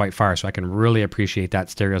spread out quite far, so I can really appreciate that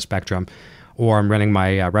stereo spectrum. Or I'm running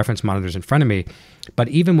my reference monitors in front of me. But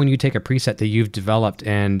even when you take a preset that you've developed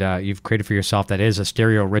and you've created for yourself that is a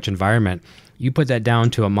stereo-rich environment, you put that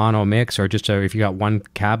down to a mono mix or just if you got one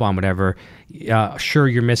cab on whatever, sure,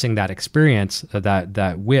 you're missing that experience,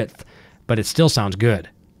 that width, but it still sounds good.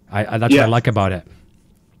 That's what I like about it.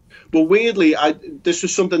 Well, weirdly, this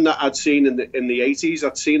was something that I'd seen in the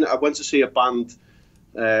 80s. I went to see a band.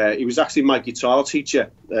 He was actually my guitar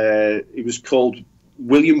teacher. He was called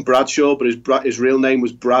William Bradshaw, but his real name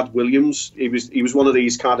was Brad Williams. He was one of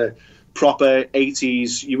these kind of proper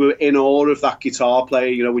 80s. You were in awe of that guitar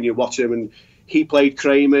player, when you watch him. And he played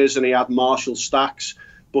Kramers and he had Marshall stacks,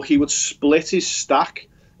 but he would split his stack.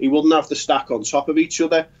 He wouldn't have the stack on top of each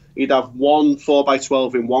other. He'd have one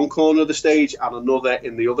 4x12 in one corner of the stage and another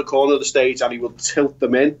in the other corner of the stage, and he would tilt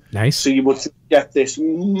them in. Nice. So you would get this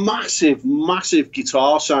massive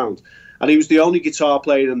guitar sound. And he was the only guitar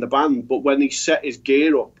player in the band, but when he set his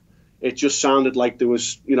gear up, it just sounded like there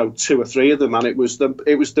was, two or three of them, and it was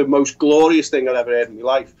the most glorious thing I'd ever heard in my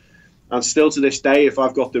life. And still to this day, if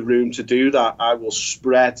I've got the room to do that, I will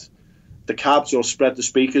spread the cabs or spread the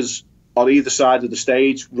speakers on either side of the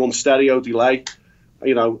stage, run stereo delay.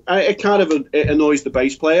 It kind of it annoys the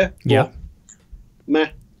bass player. Yeah. Meh.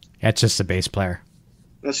 That's just the bass player.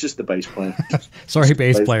 That's just the bass player. Sorry,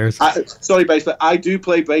 bass players. Sorry, bass player. I do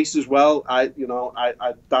play bass as well.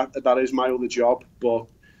 That is my other job, but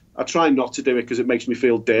I try not to do it because it makes me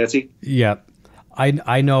feel dirty. Yeah.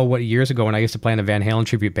 I know what years ago when I used to play in a Van Halen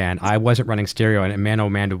tribute band, I wasn't running stereo, and man, oh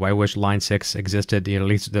man, do I wish Line 6 existed, at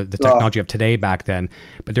least the technology of today back then.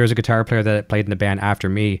 But there was a guitar player that played in the band after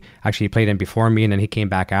me. Actually, he played in before me, and then he came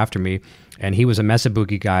back after me. And he was a Mesa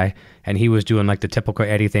Boogie guy, and he was doing like the typical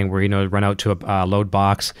Eddie thing where, run out to a load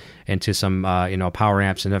box and to some, power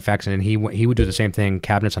amps and effects. And then he would do the same thing,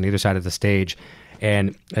 cabinets on either side of the stage.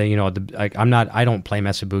 And, I don't play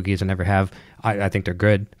Mesa Boogies. I never have. I think they're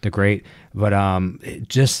good. They're great. But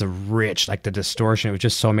just the rich, like the distortion, it was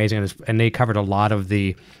just so amazing. And they covered a lot of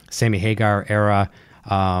the Sammy Hagar era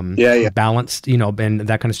balanced, and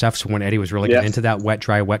that kind of stuff. So when Eddie was really getting into that wet,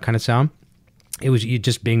 dry, wet kind of sound, it was you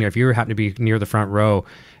just being there. If you happen to be near the front row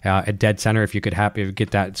at dead center, if you could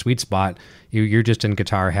get that sweet spot, you're just in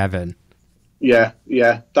guitar heaven. Yeah.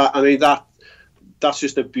 that's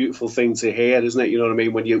just a beautiful thing to hear, isn't it? You know what I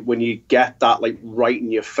mean? When you get that like right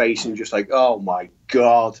in your face and just like, oh my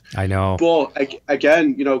God. I know. But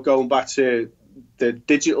again, you know, going back to the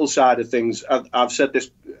digital side of things, I've said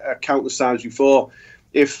this countless times before.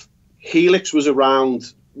 If Helix was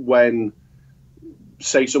around when,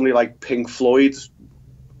 say, somebody like Pink Floyd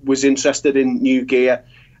was interested in new gear,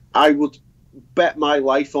 I would bet my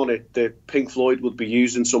life on it that Pink Floyd would be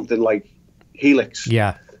using something like Helix.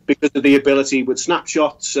 Yeah. Because of the ability with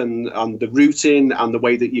snapshots and the routing and the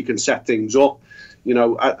way that you can set things up. You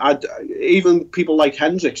know, even people like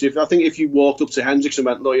Hendrix, I think if you walked up to Hendrix and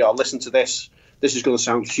went, "No, yeah, listen to this. This is going to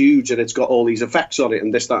sound huge and it's got all these effects on it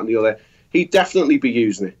and this, that and the other," he'd definitely be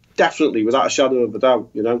using it. Definitely, without a shadow of a doubt,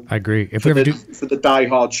 you know. I agree. For the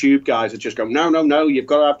die-hard tube guys that just go, no, you've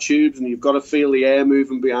got to have tubes and you've got to feel the air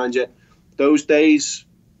moving behind you. Those days,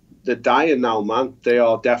 they're dying now, man. They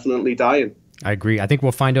are definitely dying. I agree. I think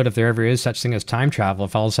we'll find out if there ever is such thing as time travel.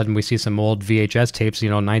 If all of a sudden we see some old VHS tapes, you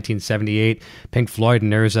know, 1978, Pink Floyd,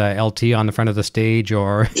 and there's a LT on the front of the stage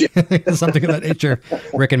or something of that nature.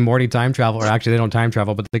 Rick and Morty time travel, or actually they don't time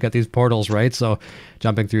travel, but they got these portals, right? So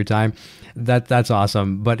jumping through time. That's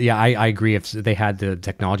awesome. But yeah, I agree. If they had the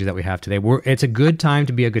technology that we have today, it's a good time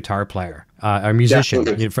to be a guitar player, a musician.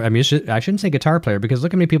 I shouldn't say guitar player, because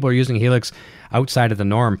look how many people are using Helix outside of the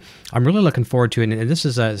norm. I'm really looking forward to it. And this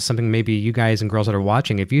is something maybe you guys and girls that are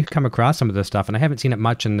watching, if you come across some of this stuff, and I haven't seen it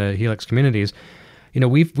much in the Helix communities, you know,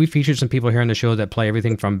 we've featured some people here on the show that play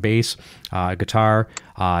everything from bass, guitar,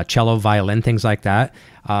 cello, violin, things like that.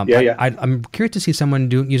 I'm curious to see someone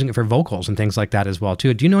using it for vocals and things like that as well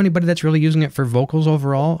too. Do you know anybody that's really using it for vocals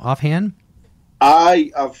overall, offhand?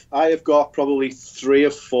 I have got probably 3 or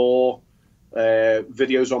 4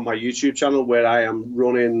 videos on my YouTube channel where I am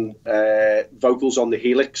running vocals on the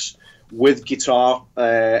Helix with guitar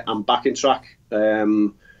and backing track.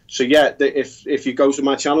 So yeah, if you go to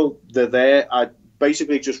my channel, they're there. I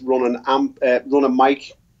basically just run run a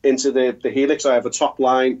mic into the Helix. I have a top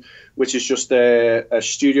line, which is just a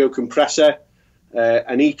studio compressor,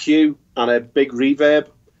 an EQ, and a big reverb.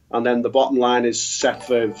 And then the bottom line is set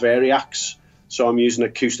for Variax. So I'm using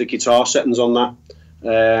acoustic guitar settings on that.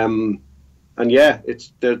 And yeah,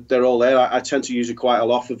 they're all there. I tend to use it quite a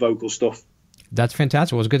lot for vocal stuff. That's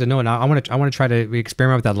fantastic. Well, it's good to know. And I want to try to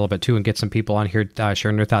experiment with that a little bit too, and get some people on here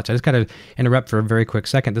sharing their thoughts. I just got to interrupt for a very quick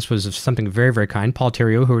second. This was something very, very kind. Paul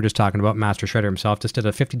Theriault, who we were just talking about, Master Shredder himself, just did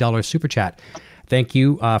a $50 super chat. Thank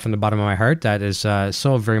you from the bottom of my heart. That is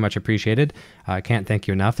so very much appreciated. I can't thank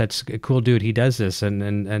you enough. That's a cool dude. He does this,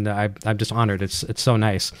 and I'm just honored. It's so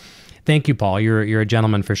nice. Thank you, Paul. You're a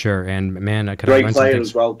gentleman for sure. And man, I could great player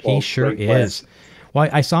as well, Paul. He sure is. Well,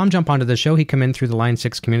 I saw him jump onto the show. He come in through the Line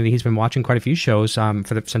 6 community. He's been watching quite a few shows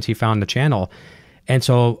since he found the channel. And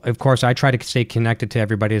so, of course, I try to stay connected to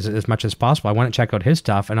everybody as much as possible. I want to check out his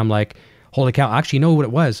stuff, and I'm like, holy cow. Actually, you know what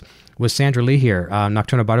it was Sandra Lee here,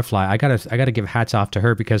 Nocturnal Butterfly. I gotta give hats off to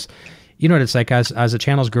her, because you know what it's like as the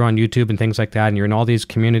channels grow on YouTube and things like that, and you're in all these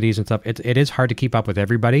communities and stuff, it is hard to keep up with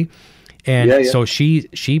everybody. And so she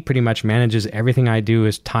pretty much manages everything I do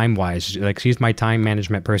is time-wise. Like, she's my time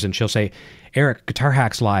management person. She'll say, Eric, Guitar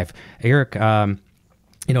Hacks live. Eric,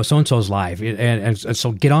 so-and-so's live. And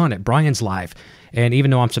so get on it. Brian's live. And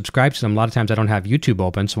even though I'm subscribed to them, a lot of times I don't have YouTube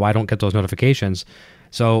open, so I don't get those notifications.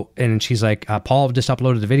 So, and she's like, Paul just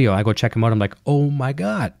uploaded the video. I go check him out. I'm like, oh my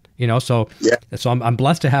God. So I'm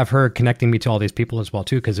blessed to have her connecting me to all these people as well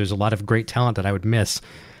too, because there's a lot of great talent that I would miss.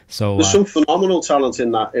 So there's some phenomenal talent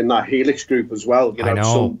in that Helix group as well. I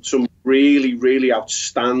know. Some really, really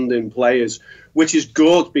outstanding players, which is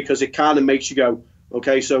good because it kind of makes you go,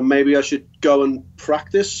 okay, so maybe I should go and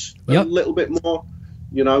practice a little bit more.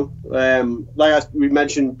 Like we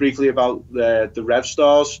mentioned briefly about the Rev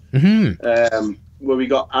Stars,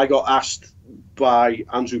 where I got asked by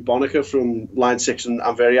Andrew Bonica from Line 6 and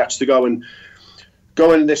Variax to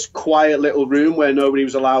go in this quiet little room where nobody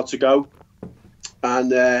was allowed to go,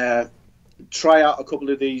 and try out a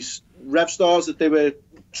couple of these Rev Stars that they were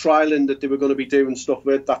trialing, that they were going to be doing stuff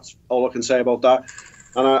with. That's all I can say about that.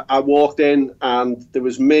 And I walked in, and there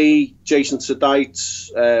was me, Jason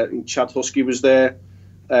Sedites, Chad Husky was there,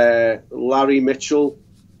 Larry Mitchell,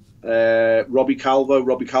 Robbie Calvo.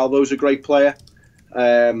 Robbie Calvo's a great player,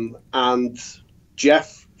 and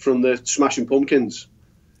Jeff from the Smashing Pumpkins,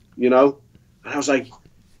 And I was like,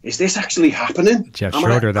 is this actually happening? Jeff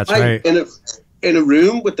Schroeder, that's right. In a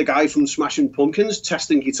room with the guy from Smashing Pumpkins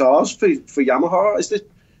testing guitars for Yamaha.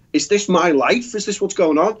 Is this my life? Is this what's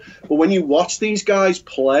going on? But when you watch these guys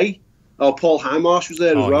play, Paul Highmarsh was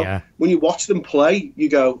there as well. Yeah. When you watch them play, you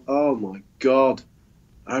go, oh my God,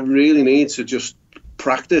 I really need to just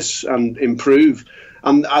practice and improve.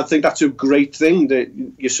 And I think that's a great thing, that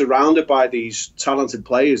you're surrounded by these talented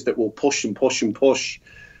players that will push and push and push.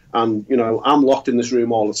 And, you know, I'm locked in this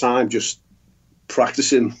room all the time, just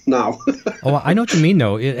practicing now. Oh, I know what you mean,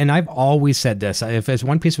 though. And I've always said this. If there's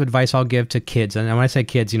one piece of advice I'll give to kids, and when I say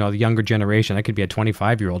kids, you know, the younger generation, I could be a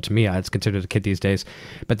 25-year-old. To me, it's considered a kid these days.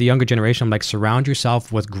 But the younger generation, I'm like, surround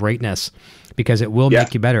yourself with greatness, because it will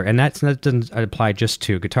make you better. And that doesn't apply just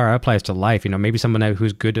to guitar. It applies to life. You know, maybe someone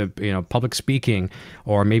who's good at, you know, public speaking,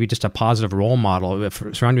 or maybe just a positive role model.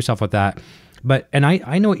 Surround yourself with that. But, and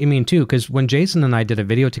I know what you mean too, because when Jason and I did a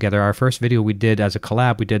video together, our first video we did as a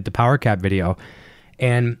collab, we did the Power Cab video.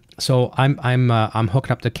 And so I'm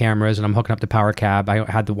hooking up the cameras and I'm hooking up the Power Cab. I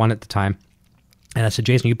had the one at the time. And I said,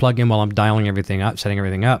 Jason, you plug in while I'm dialing everything up, setting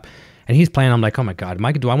everything up. And he's playing. I'm like, oh my God,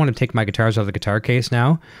 do I want to take my guitars out of the guitar case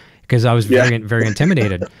now? Because I was very, very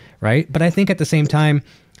intimidated, right? But I think at the same time,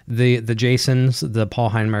 the Jasons, the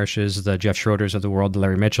Paul Hindmarshes, the Jeff Schroeders of the world, the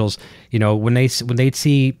Larry Mitchells, you know, when they'd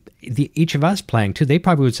see each of us playing too, they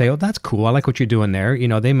probably would say, oh, that's cool. I like what you're doing there. You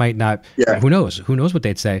know, they might not, who knows what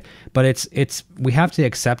they'd say, but we have to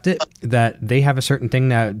accept it that they have a certain thing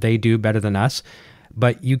that they do better than us.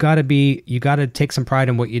 But you got to take some pride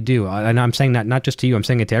in what you do. And I'm saying that not just to you, I'm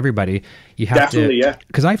saying it to everybody. You have Definitely, to,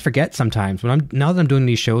 because I forget sometimes now that I'm doing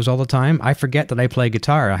these shows all the time, I forget that I play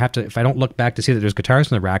guitar. I have to, if I don't look back to see that there's guitars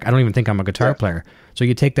in the rack, I don't even think I'm a guitar player. So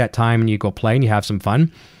you take that time and you go play and you have some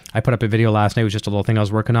fun. I put up a video last night. It was just a little thing I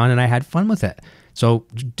was working on, and I had fun with it. So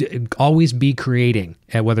always be creating,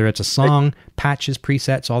 whether it's a song, patches,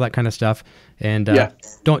 presets, all that kind of stuff. And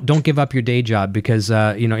don't give up your day job because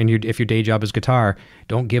you know, if your day job is guitar,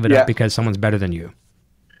 don't give it up because someone's better than you.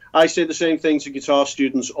 I say the same thing to guitar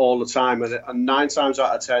students all the time, and 9 times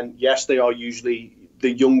out of 10, yes, they are usually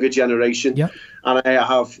the younger generation. Yep. And I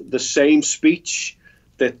have the same speech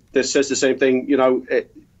that says the same thing. You know,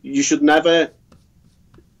 you should never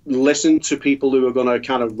listen to people who are going to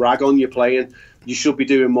kind of rag on your playing. You should be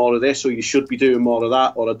doing more of this, or you should be doing more of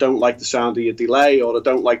that, or I don't like the sound of your delay, or I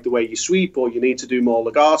don't like the way you sweep, or you need to do more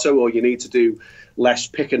legato, or you need to do less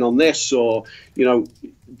picking on this, or, you know,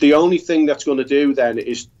 the only thing that's going to do then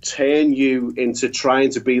is turn you into trying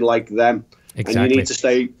to be like them. Exactly. And you need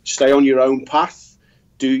to stay on your own path,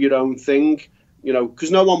 do your own thing, you know, because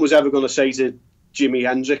no one was ever going to say to Jimi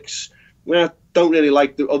Hendrix, well, don't really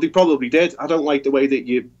like or they probably did, I don't like the way that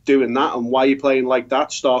you're doing that, and why you're playing like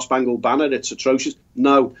that, Star Spangled Banner, it's atrocious.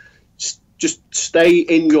 No, just stay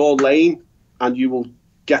in your lane and you will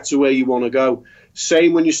get to where you want to go.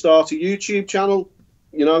 Same when you start a YouTube channel,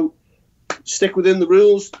 you know, stick within the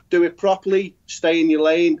rules, do it properly, stay in your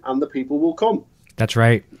lane, and the people will come. That's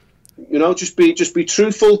right. You know, just be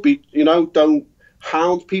truthful, you know, don't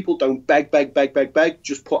hound people, don't beg,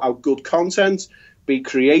 just put out good content, be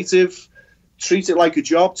creative, treat it like a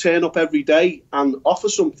job, turn up every day and offer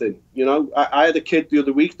something. You know, I had a kid the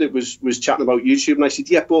other week that was chatting about YouTube, and I said,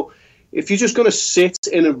 yeah, but if you're just going to sit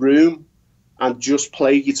in a room and just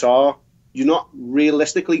play guitar, you're not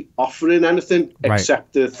realistically offering anything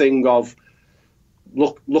except the thing of,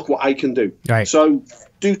 look what I can do. Right. So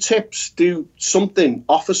do tips, do something,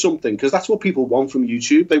 offer something, because that's what people want from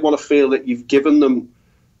YouTube. They want to feel that you've given them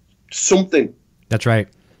something. That's right.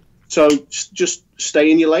 So just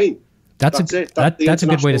stay in your lane. That's it. That's a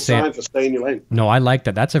good way to say it. For stay in your lane. No, I like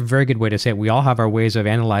that. That's a very good way to say it. We all have our ways of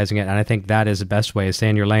analyzing it, and I think that is the best way, is stay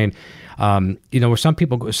in your lane. You know, where some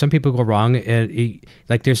people go wrong.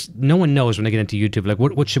 Like there's no one knows when they get into YouTube. Like,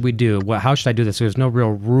 what should we do? How should I do this? So there's no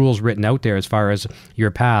real rules written out there as far as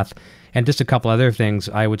your path. And just a couple other things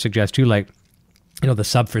I would suggest too, like, you know, the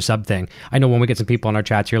sub for sub thing. I know when we get some people on our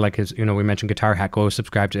chats here, like you know, we mentioned Guitar Hack, go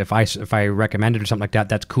subscribe to, if I recommend it or something like that,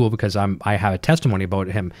 that's cool, because I have a testimony about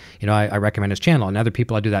him. You know, I recommend his channel, and other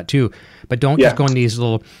people I do that too. But don't just go in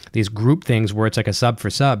these group things where it's like a sub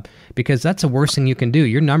for sub, because that's the worst thing you can do.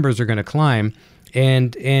 Your numbers are going to climb,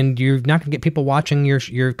 and you're not going to get people watching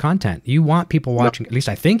your content. You want people watching, at least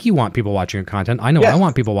I think you want people watching your content. I know I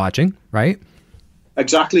want people watching, right?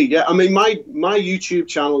 Exactly. Yeah. I mean, my YouTube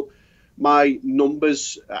channel, my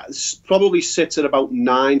numbers probably sits at about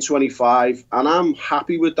 925, and I'm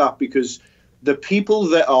happy with that, because the people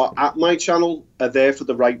that are at my channel are there for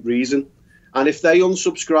the right reason. And if they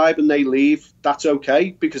unsubscribe and they leave, that's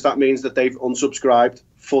okay, because that means that they've unsubscribed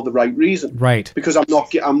for the right reason. Right. Because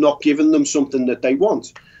I'm not giving them something that they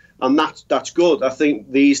want, and that's good. I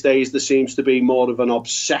think these days there seems to be more of an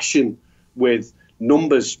obsession with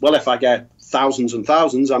numbers. Well, if I get thousands and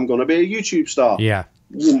thousands, I'm going to be a YouTube star. Yeah.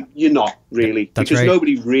 You're not really, because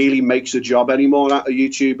nobody really makes a job anymore out of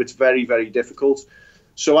YouTube. It's very, very difficult.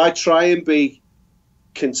 So I try and be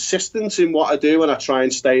consistent in what I do, and I try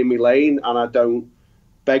and stay in my lane, and I don't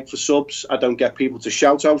beg for subs. I don't get people to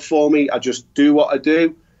shout out for me. I just do what I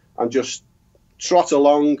do and just trot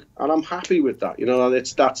along, and I'm happy with that. You know,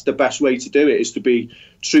 that's the best way to do it, is to be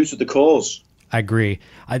true to the cause. I agree.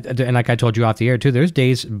 And like I told you off the air too, there's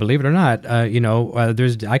days, believe it or not,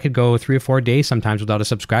 I could go 3 or 4 days sometimes without a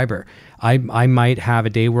subscriber. I might have a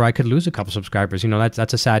day where I could lose a couple subscribers. You know,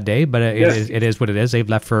 that's a sad day, but it is what it is. They've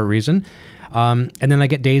left for a reason. And then I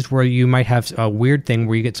get days where you might have a weird thing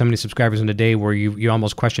where you get so many subscribers in a day where you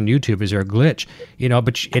almost question YouTube. Is there a glitch? You know,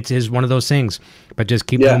 but it is one of those things. But just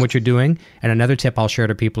keep doing what you're doing. And another tip I'll share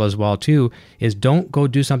to people as well too is don't go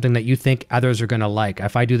do something that you think others are going to like.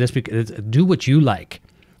 If I do this, do what you like.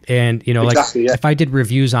 And you know, exactly, if I did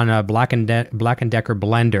reviews on a Black & Decker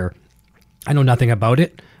blender, I know nothing about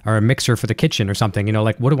it, or a mixer for the kitchen or something, you know,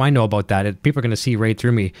 like, what do I know about that? People are going to see right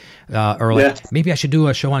through me. Or like, maybe I should do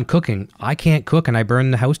a show on cooking. I can't cook and I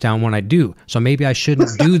burn the house down when I do. So maybe I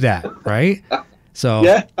shouldn't do that, right? So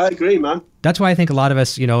yeah, I agree, man. That's why I think a lot of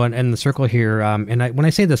us, you know, and the circle here, when I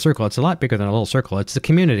say the circle, it's a lot bigger than a little circle. It's the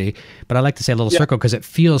community, but I like to say a little circle because it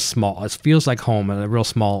feels small. It feels like home and a real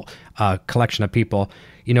small collection of people.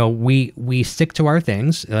 You know, we stick to our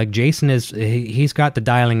things. Like Jason he's got the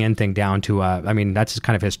dialing in thing down to, that's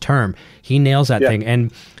kind of his term. He nails that thing,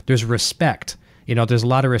 and there's respect. You know, there's a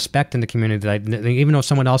lot of respect in the community that even though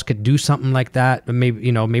someone else could do something like that,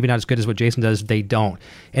 maybe not as good as what Jason does, they don't.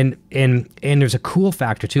 And there's a cool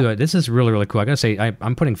factor too. This is really, really cool. I gotta say,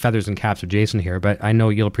 I'm putting feathers in caps with Jason here, but I know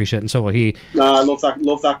you'll appreciate it, and so will he. No, I love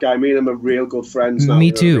that guy. Me and him are real good friends now.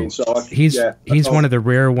 Me too. So he's one of the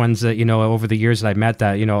rare ones that, you know, over the years that I've met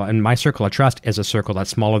that, you know, and my circle of trust is a circle that's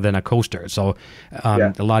smaller than a coaster. So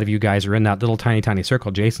a lot of you guys are in that little tiny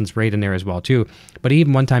circle. Jason's right in there as well too. But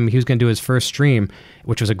even one time he was going to do his first stream,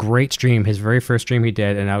 which was a great stream, his very first stream he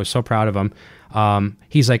did, and I was so proud of him.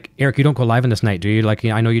 He's like, Eric, you don't go live on this night, do you? Like,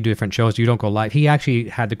 I know you do different shows. You don't go live. He actually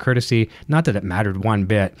had the courtesy, not that it mattered one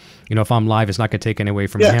bit. You know, if I'm live, it's not going to take any away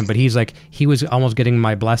from him. But he's like, he was almost getting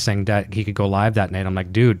my blessing that he could go live that night. I'm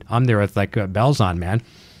like, dude, I'm there with like bells on, man.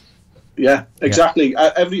 Yeah, exactly.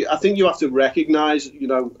 Yeah. I think you have to recognize, you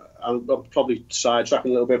know, I'm probably sidetracking a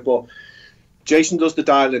little bit, but Jason does the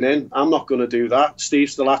dialing in. I'm not going to do that. Steve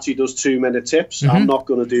Stilacci does 2-minute tips. I'm not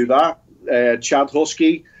going to do that. Chad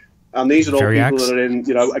Husky, and these are all Variax. people that are in,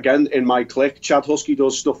 you know, again, in my clique. Chad Husky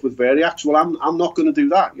does stuff with Variax. Well, I'm not going to do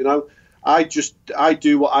that, you know. I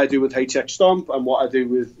do what I do with HX Stomp and what I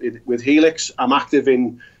do with Helix. I'm active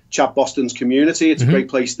in Chad Boston's community. It's a great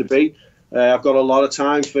place to be. I've got a lot of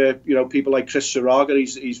time for, you know, people like Chris Saraga.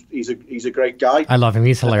 He's a great guy. I love him.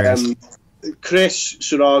 He's hilarious. Chris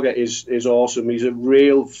Saraga is awesome. He's a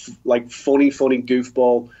real funny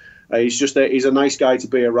goofball. He's a nice guy to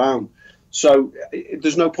be around. So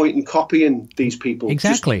there's no point in copying these people.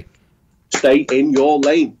 Exactly. Just stay in your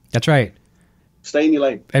lane. That's right. Stay in your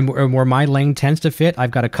lane. And where my lane tends to fit, I've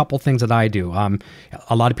got a couple things that I do.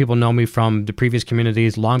 A lot of people know me from the previous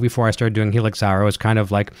communities. Long before I started doing Helix Hour, I was kind of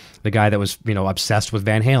like the guy that was, you know, obsessed with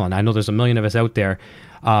Van Halen. I know there's a million of us out there.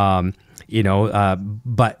 But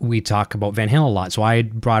we talk about Van Halen a lot. So I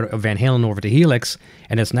brought Van Halen over to Helix,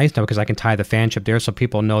 and it's nice now because I can tie the fanship there so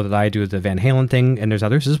people know that I do the Van Halen thing, and there's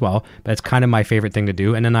others as well, but it's kind of my favorite thing to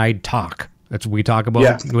do. And then I talk. We talk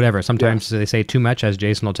about whatever. Sometimes they say too much, as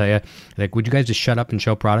Jason will tell you. Like, would you guys just shut up and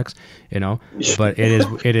show products? You know, but it is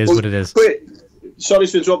what it is. Sorry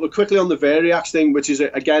to interrupt, but quickly on the Variax thing, which is,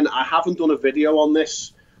 again, I haven't done a video on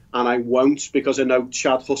this, and I won't because I know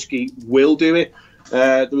Chad Husky will do it.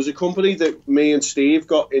 There was a company that me and Steve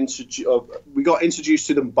got introduced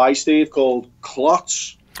to them by Steve called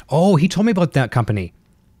Klotz. Oh, he told me about that company.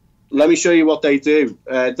 Let me show you what they do.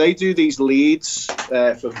 They do these leads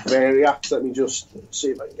for Variax. Let me just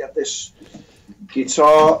see if I can get this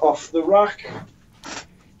guitar off the rack.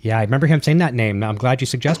 Yeah, I remember him saying that name. I'm glad you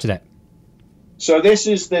suggested it. So this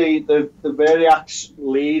is the Variax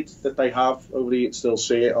lead that they have over the. You can still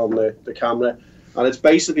see it on the camera. And it's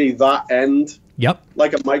basically that end. Yep.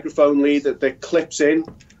 Like a microphone lead that clips in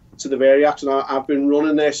to the Variax. And I've been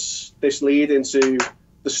running this lead into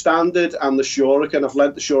the Standard and the Shuriken. I've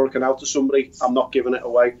lent the Shuriken out to somebody. I'm not giving it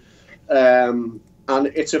away. And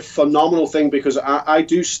it's a phenomenal thing because I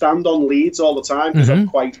do stand on leads all the time because I'm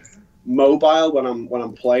quite mobile when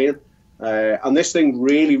I'm playing. And this thing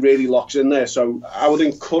really, really locks in there. So I would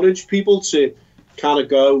encourage people to kind of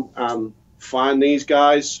go and find these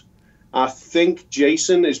guys. I think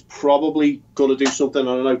Jason is probably going to do something.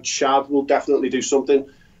 I don't know, Chad will definitely do something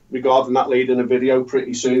regarding that lead in a video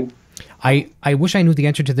pretty soon. I wish I knew the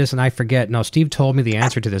answer to this, and I forget. No, Steve told me the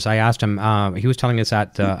answer to this. I asked him. He was telling us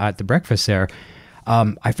at the breakfast there.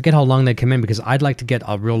 I forget how long they come in because I'd like to get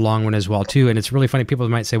a real long one as well too. And it's really funny. People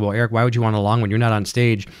might say, well, Eric, why would you want a long one? You're not on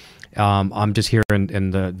stage. I'm just here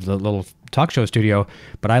in the little talk show studio,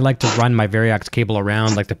 but I like to run my Variax cable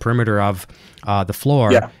around like the perimeter of the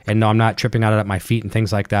floor. Yeah. And no, I'm not tripping out at my feet and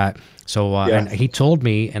things like that. So and he told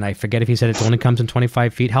me, and I forget if he said it only comes in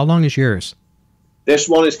 25 feet. How long is yours? This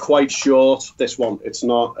one is quite short. This one, it's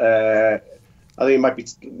not. I think it might be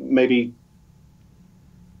maybe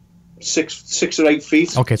 6 or 8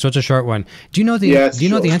 feet. Okay, so it's a short one. Do you know the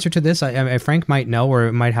answer to this? Frank might know,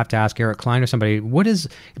 or might have to ask Eric Klein or somebody. What is,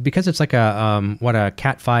 because it's like a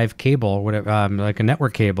Cat 5 cable, whatever, like a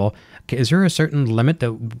network cable. Is there a certain limit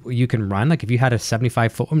that you can run? Like if you had a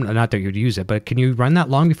 75-foot, not that you'd use it, but can you run that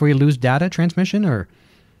long before you lose data transmission? Or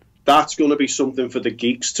that's going to be something for the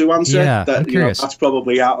geeks to answer. Yeah, I'm curious. That's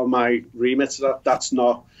probably out of my remit. That's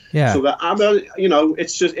not. Yeah. So that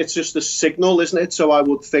it's just a signal, isn't it? So I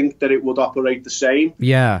would think that it would operate the same.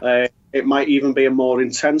 Yeah. It might even be a more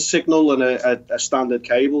intense signal than a standard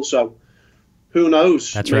cable. So who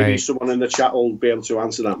knows? That's Maybe right. someone in the chat will be able to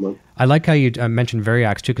answer that, man. I like how you mentioned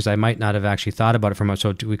Variax too, because I might not have actually thought about it from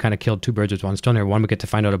so we kind of killed two birds with one stone here. One, we get to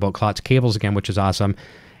find out about Klotz cables again, which is awesome,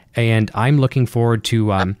 and I'm looking forward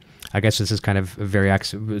to. I guess this is kind of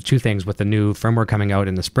Variax, two things with the new firmware coming out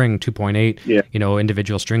in the spring, 2.8,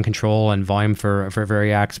 individual string control and volume for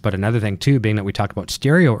Variax. But another thing too, being that we talked about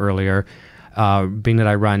stereo earlier, being that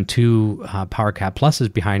I run two PowerCat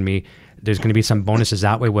Pluses behind me, there's going to be some bonuses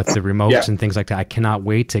that way with the remotes and things like that. I cannot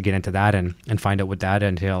wait to get into that and find out what that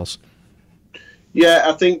entails. Yeah,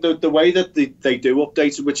 I think the way that they do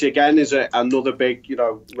updates, which again is another big,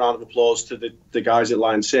 round of applause to the guys at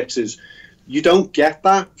Line 6, is you don't get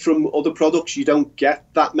that from other products. You don't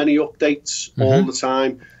get that many updates all the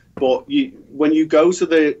time. But when you go to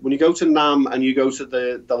NAMM and you go to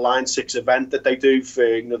the Line 6 event that they do for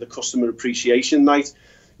the customer appreciation night,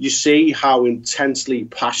 you see how intensely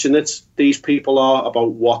passionate these people are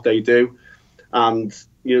about what they do. And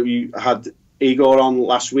you had Igor on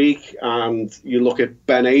last week, and you look at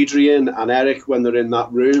Ben Adrian and Eric when they're in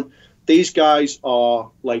that room. These guys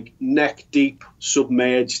are like neck deep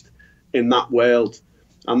submerged in that world,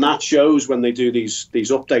 and that shows when they do these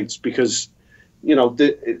updates, because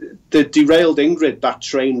the derailed Ingrid, that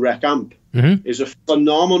train wreck amp, is a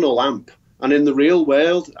phenomenal amp, and in the real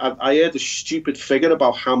world I heard a stupid figure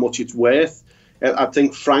about how much it's worth. I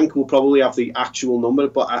think Frank will probably have the actual number,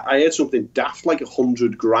 but I heard something daft like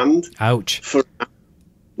 $100,000. Ouch.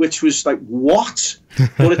 Which was like, what?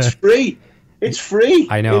 But it's free. It's free.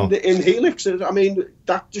 I know. In Helix. I mean,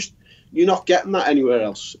 that just, you're not getting that anywhere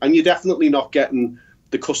else. And you're definitely not getting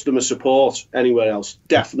the customer support anywhere else.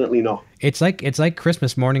 Definitely not. It's like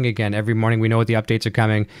Christmas morning again. Every morning we know what the updates are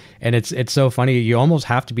coming, and it's so funny. You almost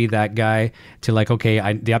have to be that guy to like, okay,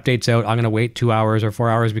 the update's out. I'm going to wait 2 hours or 4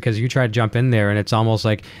 hours, because you try to jump in there, and it's almost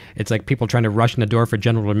like people trying to rush in the door for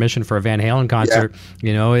general admission for a Van Halen concert.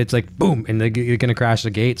 Yeah. It's like boom, and you're going to crash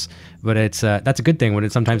the gates. But it's that's a good thing when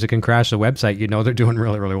sometimes it can crash the website. They're doing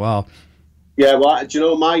really, really well. Yeah, well, do you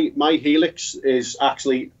know, my Helix is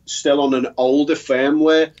actually still on an older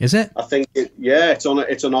firmware. Is it? I think it's on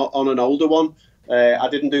an older one. I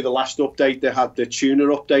didn't do the last update. They had the tuner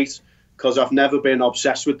update, because I've never been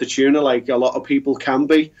obsessed with the tuner like a lot of people can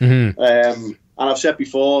be. And I've said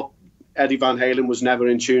before, Eddie Van Halen was never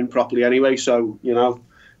in tune properly anyway. So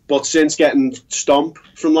but since getting Stomp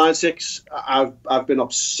from Line 6, I've been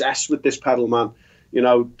obsessed with this pedal, man.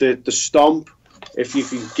 The Stomp. If you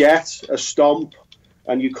can get a Stomp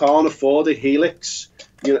and you can't afford a Helix,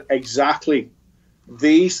 exactly.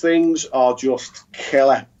 These things are just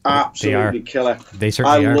killer, absolutely killer. They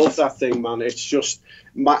certainly are. I love that thing, man. It's just,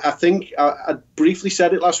 I think I briefly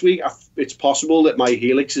said it last week. It's possible that my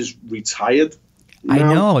Helix is retired. I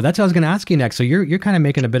know. That's what I was going to ask you next. So you're kind of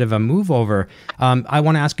making a bit of a move over. I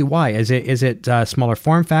want to ask you why. Is it smaller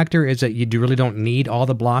form factor? Is it you really don't need all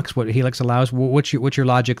the blocks what Helix allows? What's your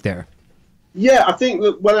logic there? Yeah, I think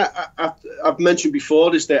that what I've mentioned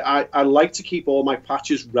before is that I like to keep all my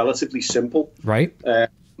patches relatively simple. Right.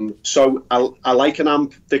 So I like an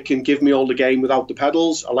amp that can give me all the gain without the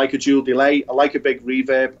pedals. I like a dual delay. I like a big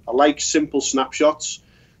reverb. I like simple snapshots.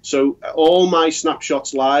 So all my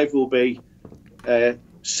snapshots live will be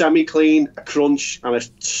semi-clean, a crunch, and a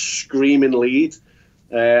screaming lead.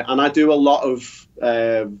 And I do a lot of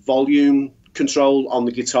volume control on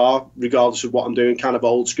the guitar, regardless of what I'm doing, kind of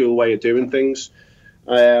old school way of doing things.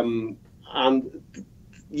 And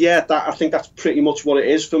yeah, I think that's pretty much what it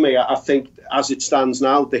is for me. I think as it stands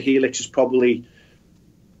now, the Helix is probably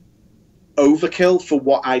overkill for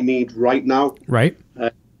what I need right now. Right.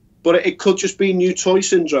 But it could just be new toy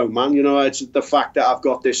syndrome, man. You know, it's the fact that I've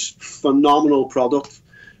got this phenomenal product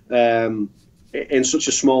in such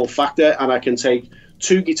a small factor, and I can take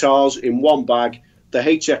 2 guitars in one bag, the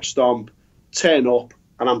HX Stomp, turn up,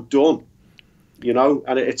 and I'm done. You know,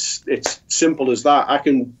 and it's simple as that. I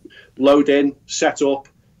can load in, set up,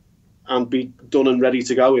 and be done and ready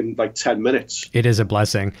to go in like 10 minutes. It is a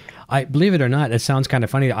blessing. I believe it or not, it sounds kind of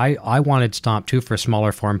funny. I wanted Stomp too for a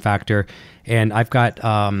smaller form factor, and I've got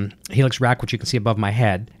Helix Rack, which you can see above my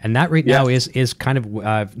head, and that right now is kind of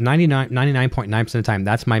 99.9% of the time.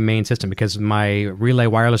 That's my main system because my relay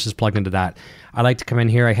wireless is plugged into that. I like to come in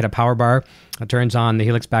here. I hit a power bar. It turns on the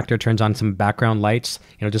Helix back there. Turns on some background lights,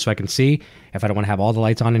 just so I can see if I don't want to have all the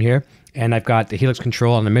lights on in here. And I've got the Helix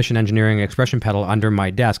Control and the Mission Engineering Expression pedal under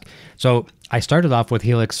my desk. So I started off with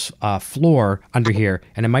Helix floor under here,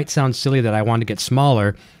 and it might sound silly that I wanted to get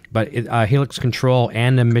smaller, but Helix Control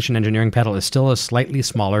and the Mission Engineering pedal is still a slightly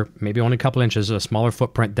smaller, maybe only a couple inches, a smaller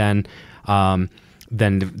footprint than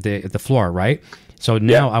the floor, right? So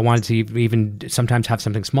now I wanted to even sometimes have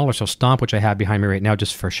something smaller. So Stomp, which I have behind me right now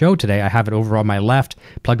just for show today, I have it over on my left,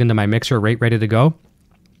 plugged into my mixer, ready to go.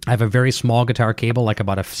 I have a very small guitar cable, like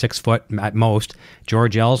about a 6 foot at most.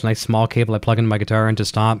 George L's, nice small cable. I plug into my guitar into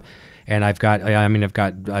Stomp, and I've got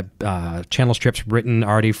channel strips written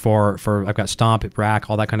already for I've got Stomp, Rack,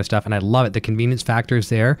 all that kind of stuff, and I love it. The convenience factor is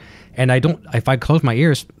there, and if I close my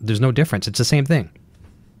ears, there's no difference. It's the same thing.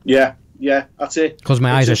 Yeah, that's it. Close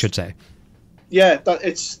my eyes, I should say. Yeah, the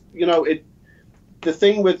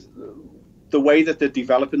thing with the way that they're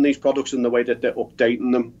developing these products and the way that they're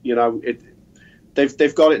updating them,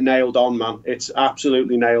 they've got it nailed on, man. It's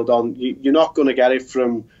absolutely nailed on. You're not going to get it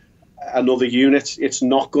from another unit. It's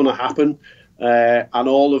not going to happen. And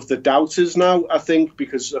all of the doubters now, I think,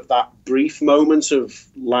 because of that brief moment of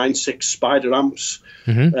Line 6 Spider amps,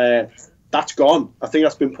 that's gone. I think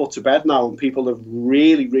that's been put to bed now, and people are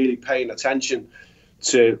really, really paying attention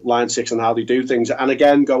to Line 6 and how they do things. And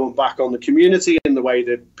again, going back on the community and the way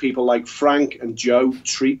that people like Frank and Joe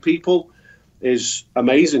treat people is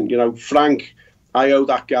amazing. Frank, I owe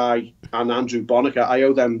that guy, and Andrew Bonica, I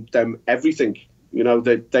owe them everything.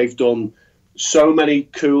 They've done so many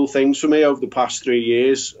cool things for me over the past 3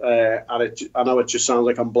 years. And I know it just sounds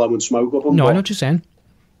like I'm blowing smoke up them. No, I know what you're saying.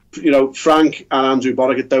 Frank and Andrew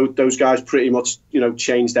Bonica, those guys pretty much,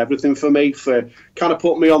 changed everything for me, for kind of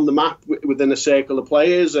putting me on the map within a circle of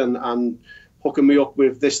players and hooking me up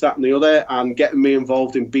with this, that, and the other, and getting me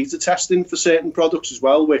involved in beta testing for certain products as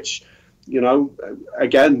well, which,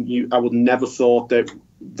 again, I would never thought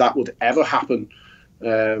that would ever happen.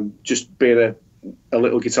 Just being a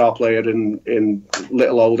little guitar player in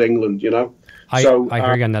little old England, I hear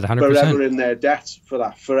you on that 100%. Forever in their debt for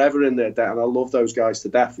that. Forever in their debt. And I love those guys to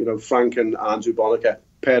death. Frank and Andrew Bonica,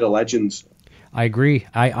 pair of legends. I agree.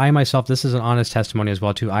 I myself, this is an honest testimony as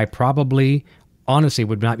well, too. I probably, honestly,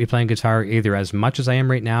 would not be playing guitar either as much as I am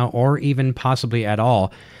right now, or even possibly at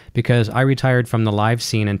all, because I retired from the live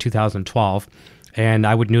scene in 2012. And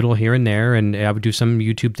I would noodle here and there, and I would do some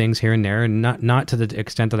YouTube things here and there, and not to the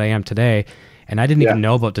extent that I am today. And I didn't even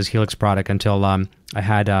know about this Helix product until I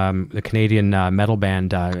had the Canadian metal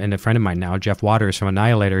band and a friend of mine now, Jeff Waters from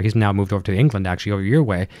Annihilator. He's now moved over to England, actually, over your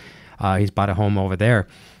way. He's bought a home over there.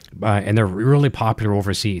 And they're really popular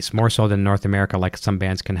overseas, more so than North America, like some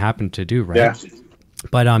bands can happen to do, right? Yeah.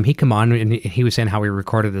 But he come on, and he was saying how he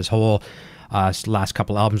recorded this whole last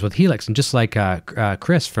couple albums with Helix. And just like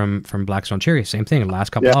Chris from Blackstone Cherry, same thing. The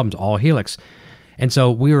last couple albums, all Helix. And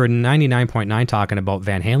so we were 99.9 talking about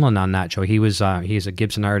Van Halen on that show. He's a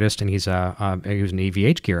Gibson artist, and he was an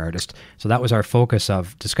EVH gear artist. So that was our focus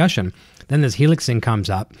of discussion. Then this Helix thing comes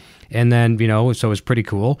up, and then, so it was pretty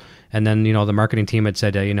cool. And then, the marketing team had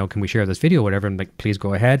said, can we share this video, whatever? And like, please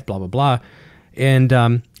go ahead, blah, blah, blah. And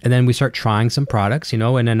then we start trying some products,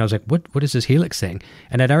 and then I was like, what is this Helix thing?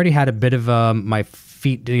 And I'd already had a bit of my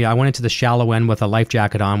feet. I went into the shallow end with a life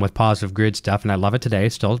jacket on with Positive Grid stuff, and I love it today.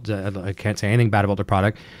 Still, I can't say anything bad about the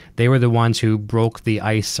product. They were the ones who broke the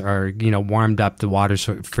ice, or warmed up the waters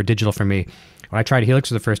for digital for me. When I tried Helix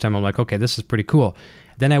for the first time, I'm like, okay, this is pretty cool.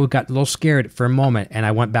 Then I got a little scared for a moment, and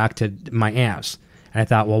I went back to my amps, and I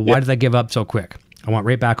thought, well, why did I give up so quick? I went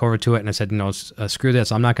right back over to it, and I said, screw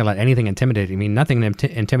this. I'm not going to let anything intimidate me. Nothing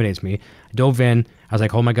intimidates me. I dove in. I was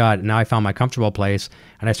like, oh, my God. Now I found my comfortable place,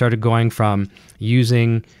 and I started going from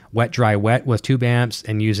using wet, dry, wet with tube amps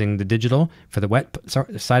and using the digital for the wet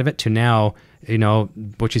side of it to now,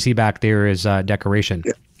 what you see back there is decoration.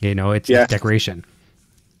 Yeah. It's decoration.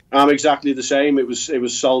 I'm exactly the same. It was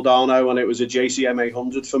Soldano, and it was a JCM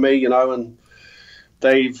 800 for me, and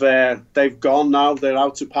they've gone now. They're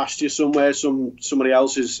out to pasture somewhere. Somebody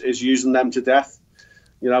else is using them to death.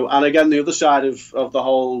 You know, and again, the other side of the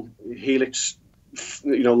whole Helix,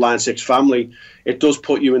 Line 6 family, it does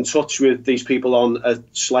put you in touch with these people on a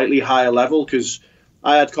slightly higher level, because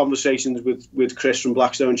I had conversations with Chris from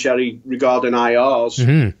Blackstone Cherry regarding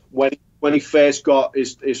IRs when he first got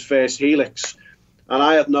his first Helix, and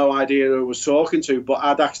I had no idea who I was talking to, but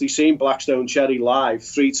I'd actually seen Blackstone Cherry live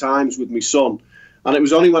 3 times with my son, and it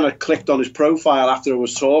was only when I clicked on his profile after I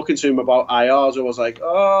was talking to him about IRs, I was like,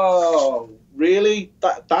 oh, really?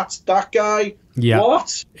 That's that guy? Yeah.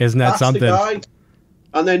 What? Isn't that something? The guy?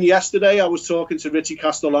 And then yesterday I was talking to Richie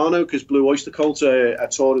Castellano, because Blue Oyster Cult are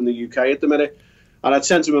touring the UK at the minute. And I'd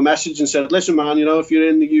sent him a message and said, listen, man, if you're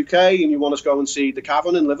in the UK and you want us to go and see the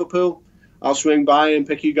Cavern in Liverpool, I'll swing by and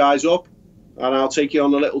pick you guys up and I'll take you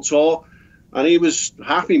on a little tour. And he was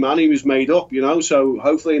happy, man. He was made up, So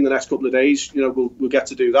hopefully in the next couple of days, we'll get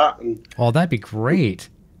to do that. And that'd be great.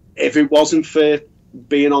 If it wasn't for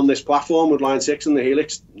being on this platform with Line 6 and the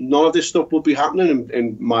Helix, none of this stuff would be happening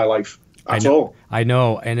in my life. At all. I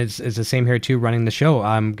know, and it's the same here too. Running the show,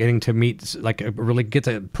 I'm getting to meet, really get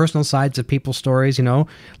the personal sides of people's stories. Even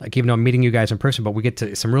though I'm meeting you guys in person, but we get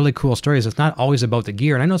to some really cool stories. It's not always about the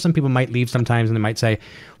gear, and I know some people might leave sometimes and they might say,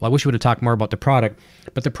 "Well, I wish we would have talked more about the product,"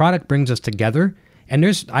 but the product brings us together. And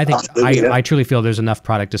I truly feel there's enough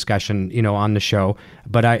product discussion, on the show.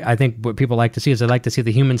 But I think what people like to see is they like to see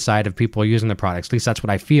the human side of people using the products. At least that's what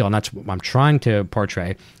I feel, and that's what I'm trying to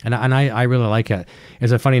portray. And I really like it.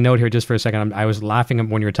 There's a funny note here, just for a second. I was laughing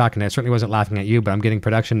when you were talking. I certainly wasn't laughing at you, but I'm getting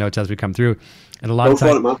production notes as we come through. And a lot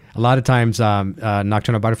of times,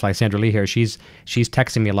 Nocturnal Butterfly, Sandra Lee here, she's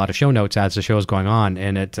texting me a lot of show notes as the show is going on,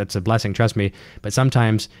 and it's a blessing, trust me. But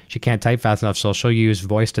sometimes she can't type fast enough, so she'll use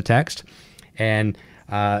voice to text. And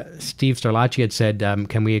Steve Sterlacci had said,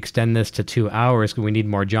 can we extend this to 2 hours? We need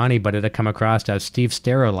more Johnny, but it had come across as Steve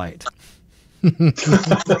Sterolite.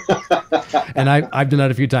 And I've done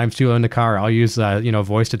that a few times too in the car. I'll use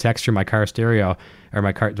voice to text through my car stereo or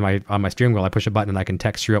on my steering wheel. I push a button and I can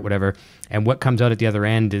text through it, whatever. And what comes out at the other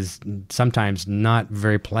end is sometimes not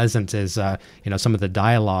very pleasant. Is some of the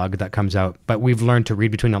dialogue that comes out. But we've learned to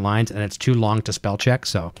read between the lines, and it's too long to spell check.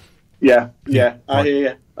 So yeah, I hear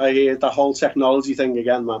you. I hear the whole technology thing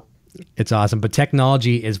again, man. It's awesome. But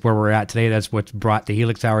technology is where we're at today. That's what's brought the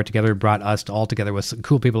Helix Hour together, brought us all together with some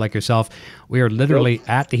cool people like yourself. We are literally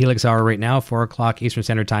at the Helix Hour right now, 4 o'clock Eastern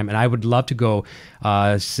Standard Time. And I would love to go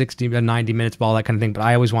 60 to 90 minutes, all that kind of thing. But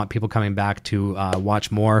I always want people coming back to watch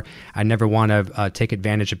more. I never want to take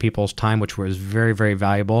advantage of people's time, which was very, very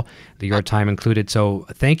valuable, your time included. So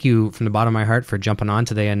thank you from the bottom of my heart for jumping on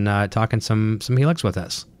today and talking some Helix with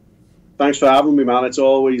us. Thanks for having me, man. It's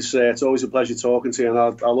always a pleasure talking to you, and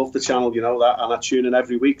I love the channel, that, and I tune in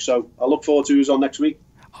every week. So I look forward to who's on next week.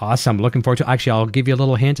 Awesome. Looking forward to. Actually, I'll give you a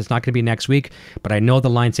little hint. It's not going to be next week, but I know the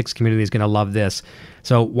Line 6 community is going to love this.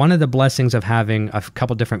 So one of the blessings of having a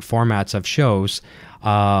couple different formats of shows,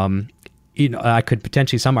 I could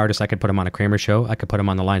potentially, some artists, I could put them on a Kramer show, I could put them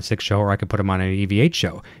on the Line 6 show, or I could put them on an EVH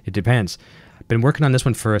show. It depends. Been working on this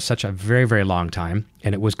one for such a very, very long time,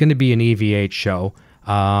 and it was going to be an EVH show.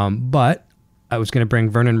 But I was going to bring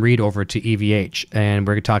Vernon Reid over to EVH, and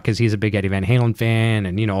we're going to talk, because he's a big Eddie Van Halen fan,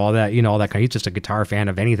 and all that kind of, he's just a guitar fan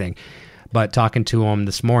of anything. But talking to him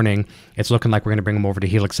this morning, it's looking like we're going to bring him over to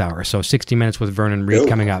Helix Hour. So 60 Minutes with Vernon Reid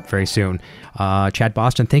coming up very soon. Chad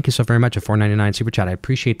Boston, thank you so very much. A $4.99 Super Chat. I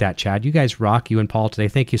appreciate that, Chad. You guys rock, you and Paul today.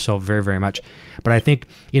 Thank you so very, very much. But I think,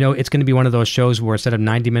 it's going to be one of those shows where instead of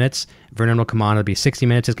 90 minutes, Vernon will come on. It'll be 60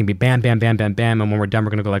 minutes. It's going to be bam, bam, bam, bam, bam. And when we're done,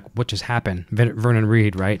 we're going to go like, what just happened? Vernon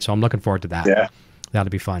Reid, right? So I'm looking forward to that. Yeah. That'll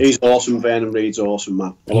be fun. He's awesome. Vernon Reid's awesome,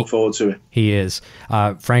 man. I look forward to it. He is.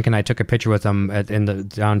 Frank and I took a picture with him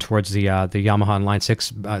down towards the Yamaha and Line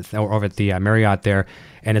 6 over at the Marriott there.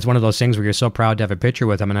 And it's one of those things where you're so proud to have a picture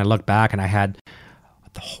with him. And I looked back and I had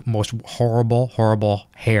the most horrible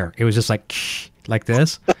hair. It was just like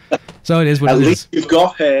this. So it is what it is. At least you've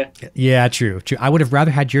got hair. Yeah, true. I would have rather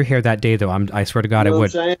had your hair that day, though. I swear to God, I would. What I'm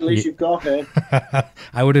saying? At least you've got hair.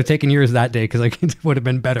 I would have taken yours that day, because it would have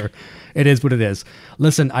been better. It is what it is.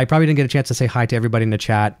 Listen, I probably didn't get a chance to say hi to everybody in the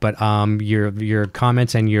chat, but your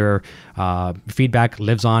comments and your feedback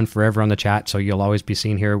lives on forever on the chat, so you'll always be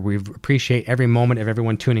seen here. We appreciate every moment of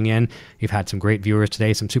everyone tuning in. You've had some great viewers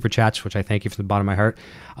today, some super chats, which I thank you from the bottom of my heart.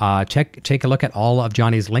 Take a look at all of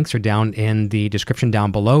Johnny's links are down in the description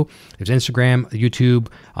down below. There's Instagram, YouTube,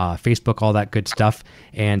 Facebook, all that good stuff.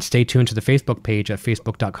 And stay tuned to the Facebook page at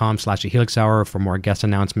facebook.com/thehelixhour for more guest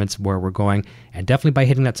announcements, where we're going. And definitely by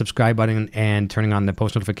hitting that subscribe button and turning on the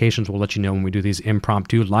post notifications, we'll let you know when we do these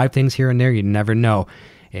impromptu live things here and there. You never know.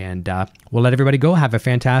 And we'll let everybody go. Have a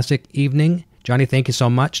fantastic evening. Johnny, thank you so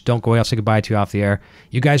much. Don't go away. I'll say goodbye to you off the air.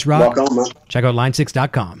 You guys rock. Rock on, man. Check out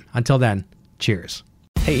line6.com. Until then, cheers.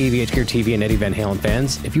 Hey, AVH Gear TV and Eddie Van Halen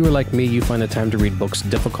fans. If you were like me, you find the time to read books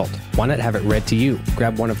difficult. Why not have it read to you?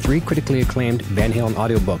 Grab one of 3 critically acclaimed Van Halen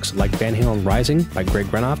audiobooks like Van Halen Rising by Greg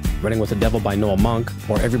Renoff, Running with the Devil by Noel Monk,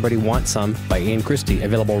 or Everybody Wants Some by Ian Christie,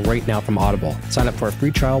 available right now from Audible. Sign up for a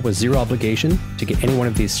free trial with 0 obligation to get any one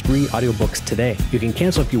of these 3 audiobooks today. You can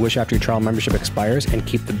cancel if you wish after your trial membership expires and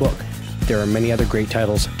keep the book. There are many other great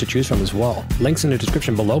titles to choose from as well. Links in the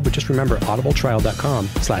description below, but just remember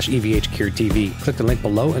audibletrial.com/EVHGearTV. Click the link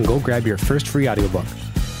below and go grab your first free audiobook.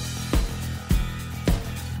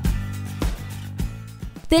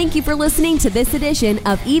 Thank you for listening to this edition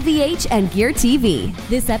of EVH and Gear TV.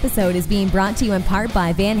 This episode is being brought to you in part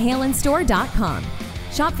by VanHalenStore.com.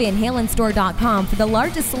 Shop VanHalenStore.com for the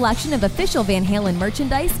largest selection of official Van Halen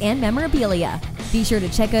merchandise and memorabilia. Be sure to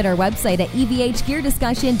check out our website at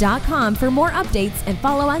EVHGearDiscussion.com for more updates and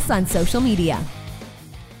follow us on social media.